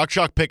 Yeah, game. Rock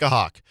Chalk Pick a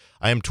Hawk.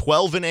 I am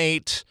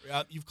 12-8.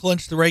 You've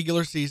clinched the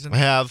regular season. I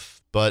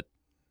have, but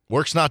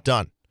work's not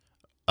done.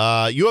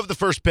 You have the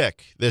first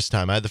pick this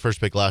time. I had the first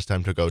pick last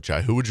time. Took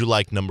Ochai. Who would you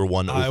like number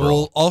 1 overall? I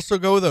will also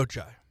go with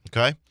Ochai.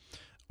 Okay.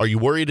 Are you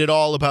worried at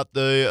all about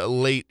the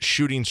late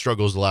shooting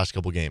struggles the last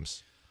couple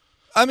games?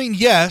 I mean,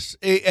 yes,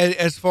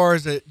 as far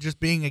as just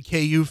being a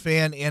KU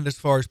fan and as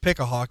far as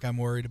Pick-a-Hawk, I'm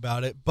worried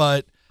about it.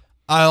 But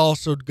I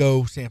also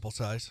go sample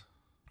size.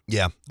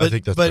 Yeah, I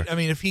think that's fair. I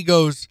mean, if he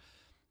goes,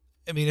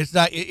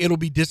 it'll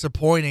be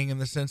disappointing in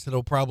the sense that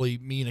it'll probably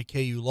mean a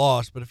KU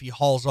loss. But if he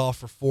hauls off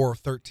for 4 of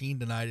 13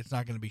 tonight, it's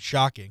not going to be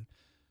shocking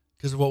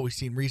because of what we've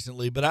seen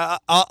recently. But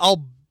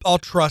I'll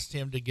trust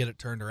him to get it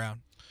turned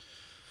around.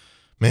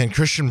 Man,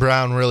 Christian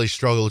Braun really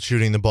struggled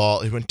shooting the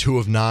ball. He went 2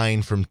 of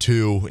 9 from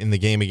 2 in the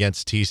game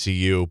against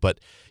TCU, but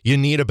you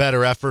need a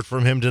better effort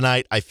from him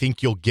tonight. I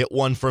think you'll get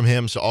one from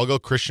him, so I'll go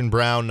Christian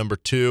Braun, number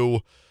 2.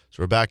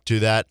 So we're back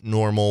to that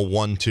normal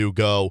 1-2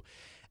 go.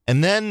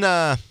 And then,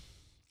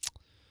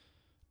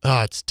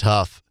 it's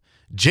tough.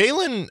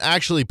 Jalen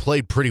actually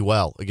played pretty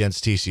well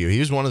against TCU. He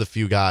was one of the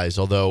few guys,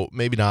 although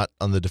maybe not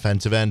on the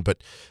defensive end,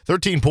 but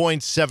 13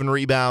 points, 7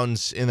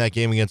 rebounds in that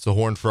game against the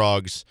Horned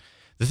Frogs.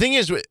 The thing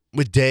is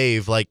with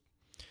Dave, like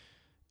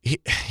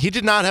he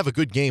did not have a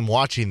good game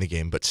watching the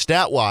game, but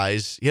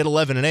stat-wise, he had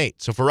 11 and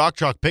 8. So for Rock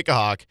Chalk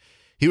Pick-a-Hawk,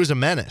 he was a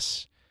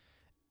menace.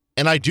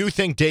 And I do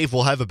think Dave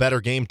will have a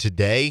better game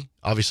today,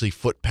 obviously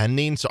foot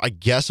pending, so I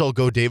guess I'll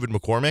go David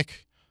McCormick.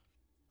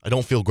 I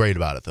don't feel great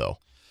about it, though.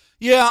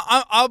 Yeah,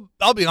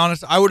 I'll be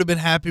honest. I would have been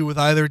happy with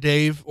either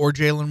Dave or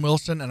Jalen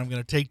Wilson, and I'm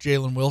going to take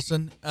Jalen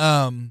Wilson.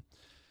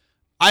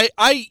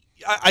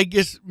 I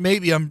guess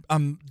maybe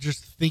I'm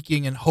just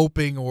thinking and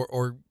hoping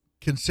or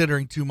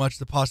considering too much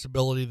the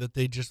possibility that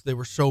they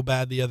were so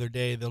bad the other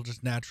day they'll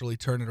just naturally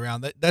turn it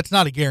around. That's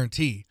not a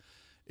guarantee.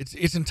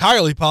 It's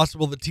entirely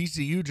possible that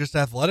TCU just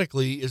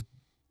athletically is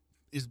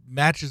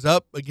matches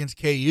up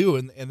against KU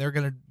and they're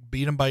going to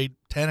beat them by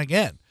 10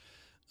 again.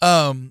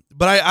 But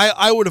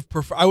I would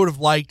have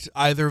liked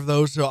either of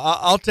those. So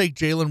I'll take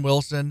Jalen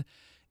Wilson,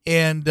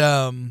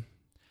 and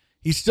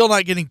he's still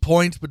not getting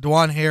points, but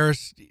DeJuan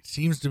Harris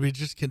seems to be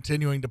just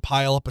continuing to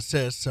pile up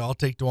assists. So I'll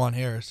take DeJuan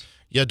Harris.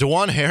 Yeah,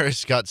 DeJuan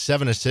Harris got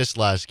 7 assists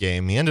last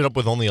game. He ended up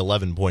with only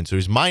 11 points, so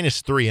he's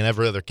 -3 in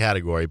every other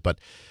category. But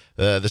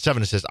the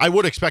 7 assists, I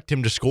would expect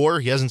him to score.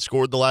 He hasn't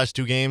scored the last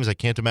 2 games. I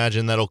can't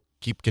imagine that'll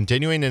keep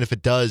continuing. And if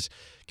it does,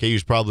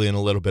 KU's probably in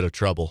a little bit of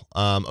trouble.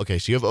 Okay,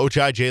 so you have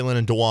Ochai, Jalen,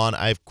 and DeJuan.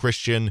 I have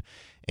Christian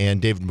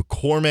and David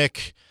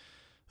McCormick.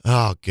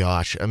 Oh,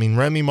 gosh. I mean,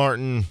 Remy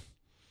Martin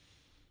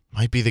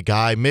might be the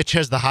guy. Mitch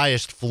has the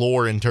highest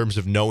floor in terms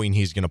of knowing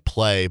he's going to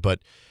play, but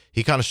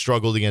he kind of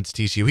struggled against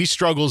TCU. He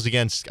struggles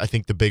against, I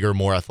think, the bigger,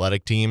 more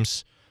athletic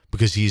teams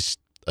because he's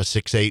a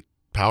 6'8"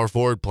 power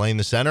forward playing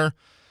the center.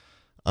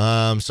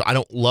 So I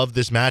don't love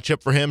this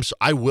matchup for him. So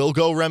I will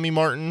go Remy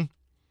Martin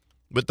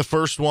with the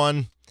first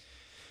one.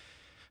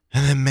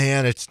 And then,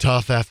 man, it's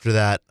tough after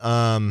that.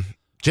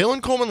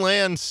 Jalen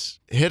Coleman-Lands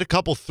hit a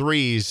couple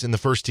threes in the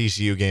first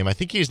TCU game. I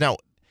think he's now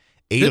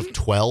 8 of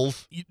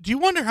 12. Do you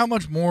wonder how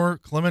much more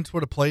Clements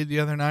would have played the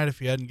other night if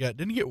he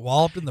didn't he get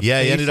walloped in the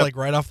face he ended up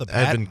right off the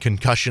bat? Having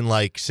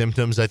concussion-like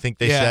symptoms, I think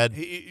they said.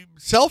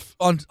 Self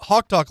on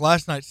Hawk Talk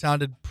last night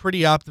sounded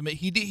pretty optimistic.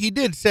 He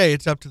did say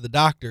it's up to the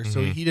doctor,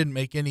 so he didn't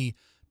make any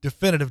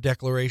definitive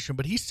declaration,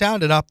 but he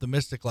sounded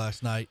optimistic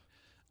last night.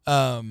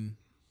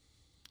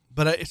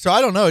 But so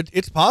I don't know.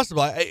 It's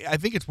possible. I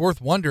think it's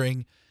worth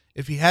wondering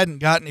if he hadn't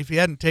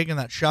taken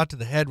that shot to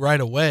the head right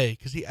away,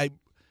 because he was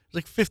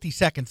like 50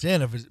 seconds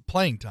in of his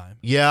playing time.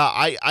 Yeah,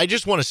 I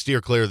just want to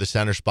steer clear of the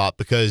center spot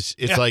because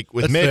it's like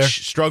with that's Mitch fair.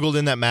 struggled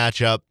in that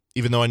matchup,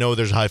 even though I know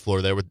there's a high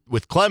floor there.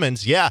 With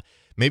Clemens, yeah,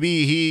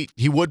 maybe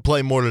he would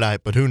play more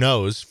tonight, but who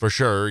knows for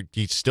sure.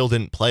 He still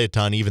didn't play a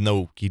ton, even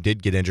though he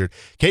did get injured.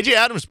 KJ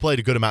Adams played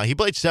a good amount. He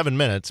played 7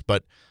 minutes,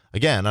 but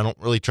again, I don't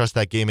really trust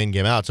that game in,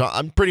 game out. So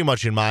I'm pretty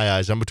much, in my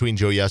eyes, I'm between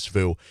Joe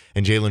Yesufu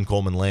and Jalen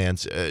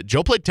Coleman-Lands.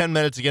 Joe played 10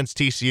 minutes against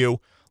TCU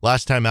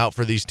last time out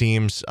for these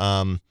teams.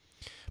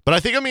 But I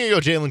think I'm going to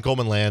go Jalen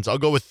Coleman-Lands. I'll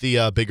go with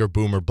the bigger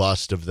boomer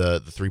bust of the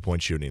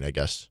three-point shooting, I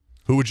guess.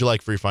 Who would you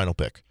like for your final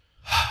pick?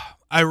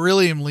 I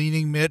really am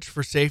leaning Mitch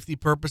for safety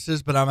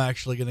purposes, but I'm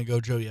actually going to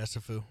go Joe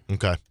Yesufu.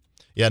 Okay.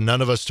 Yeah,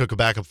 none of us took a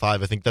backup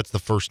 5. I think that's the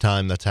first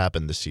time that's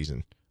happened this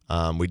season.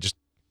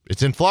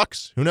 It's in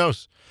flux. Who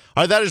knows?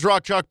 All right, that is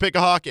Rock Chalk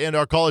Pick-a-Hawk and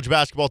our college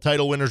basketball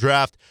title winners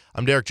draft.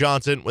 I'm Derek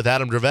Johnson with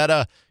Adam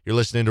Dravetta. You're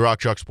listening to Rock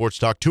Chalk Sports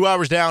Talk. 2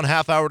 hours down,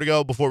 half hour to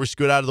go before we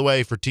scoot out of the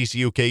way for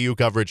TCU KU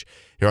coverage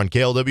here on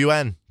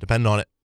KLWN. Depend on it.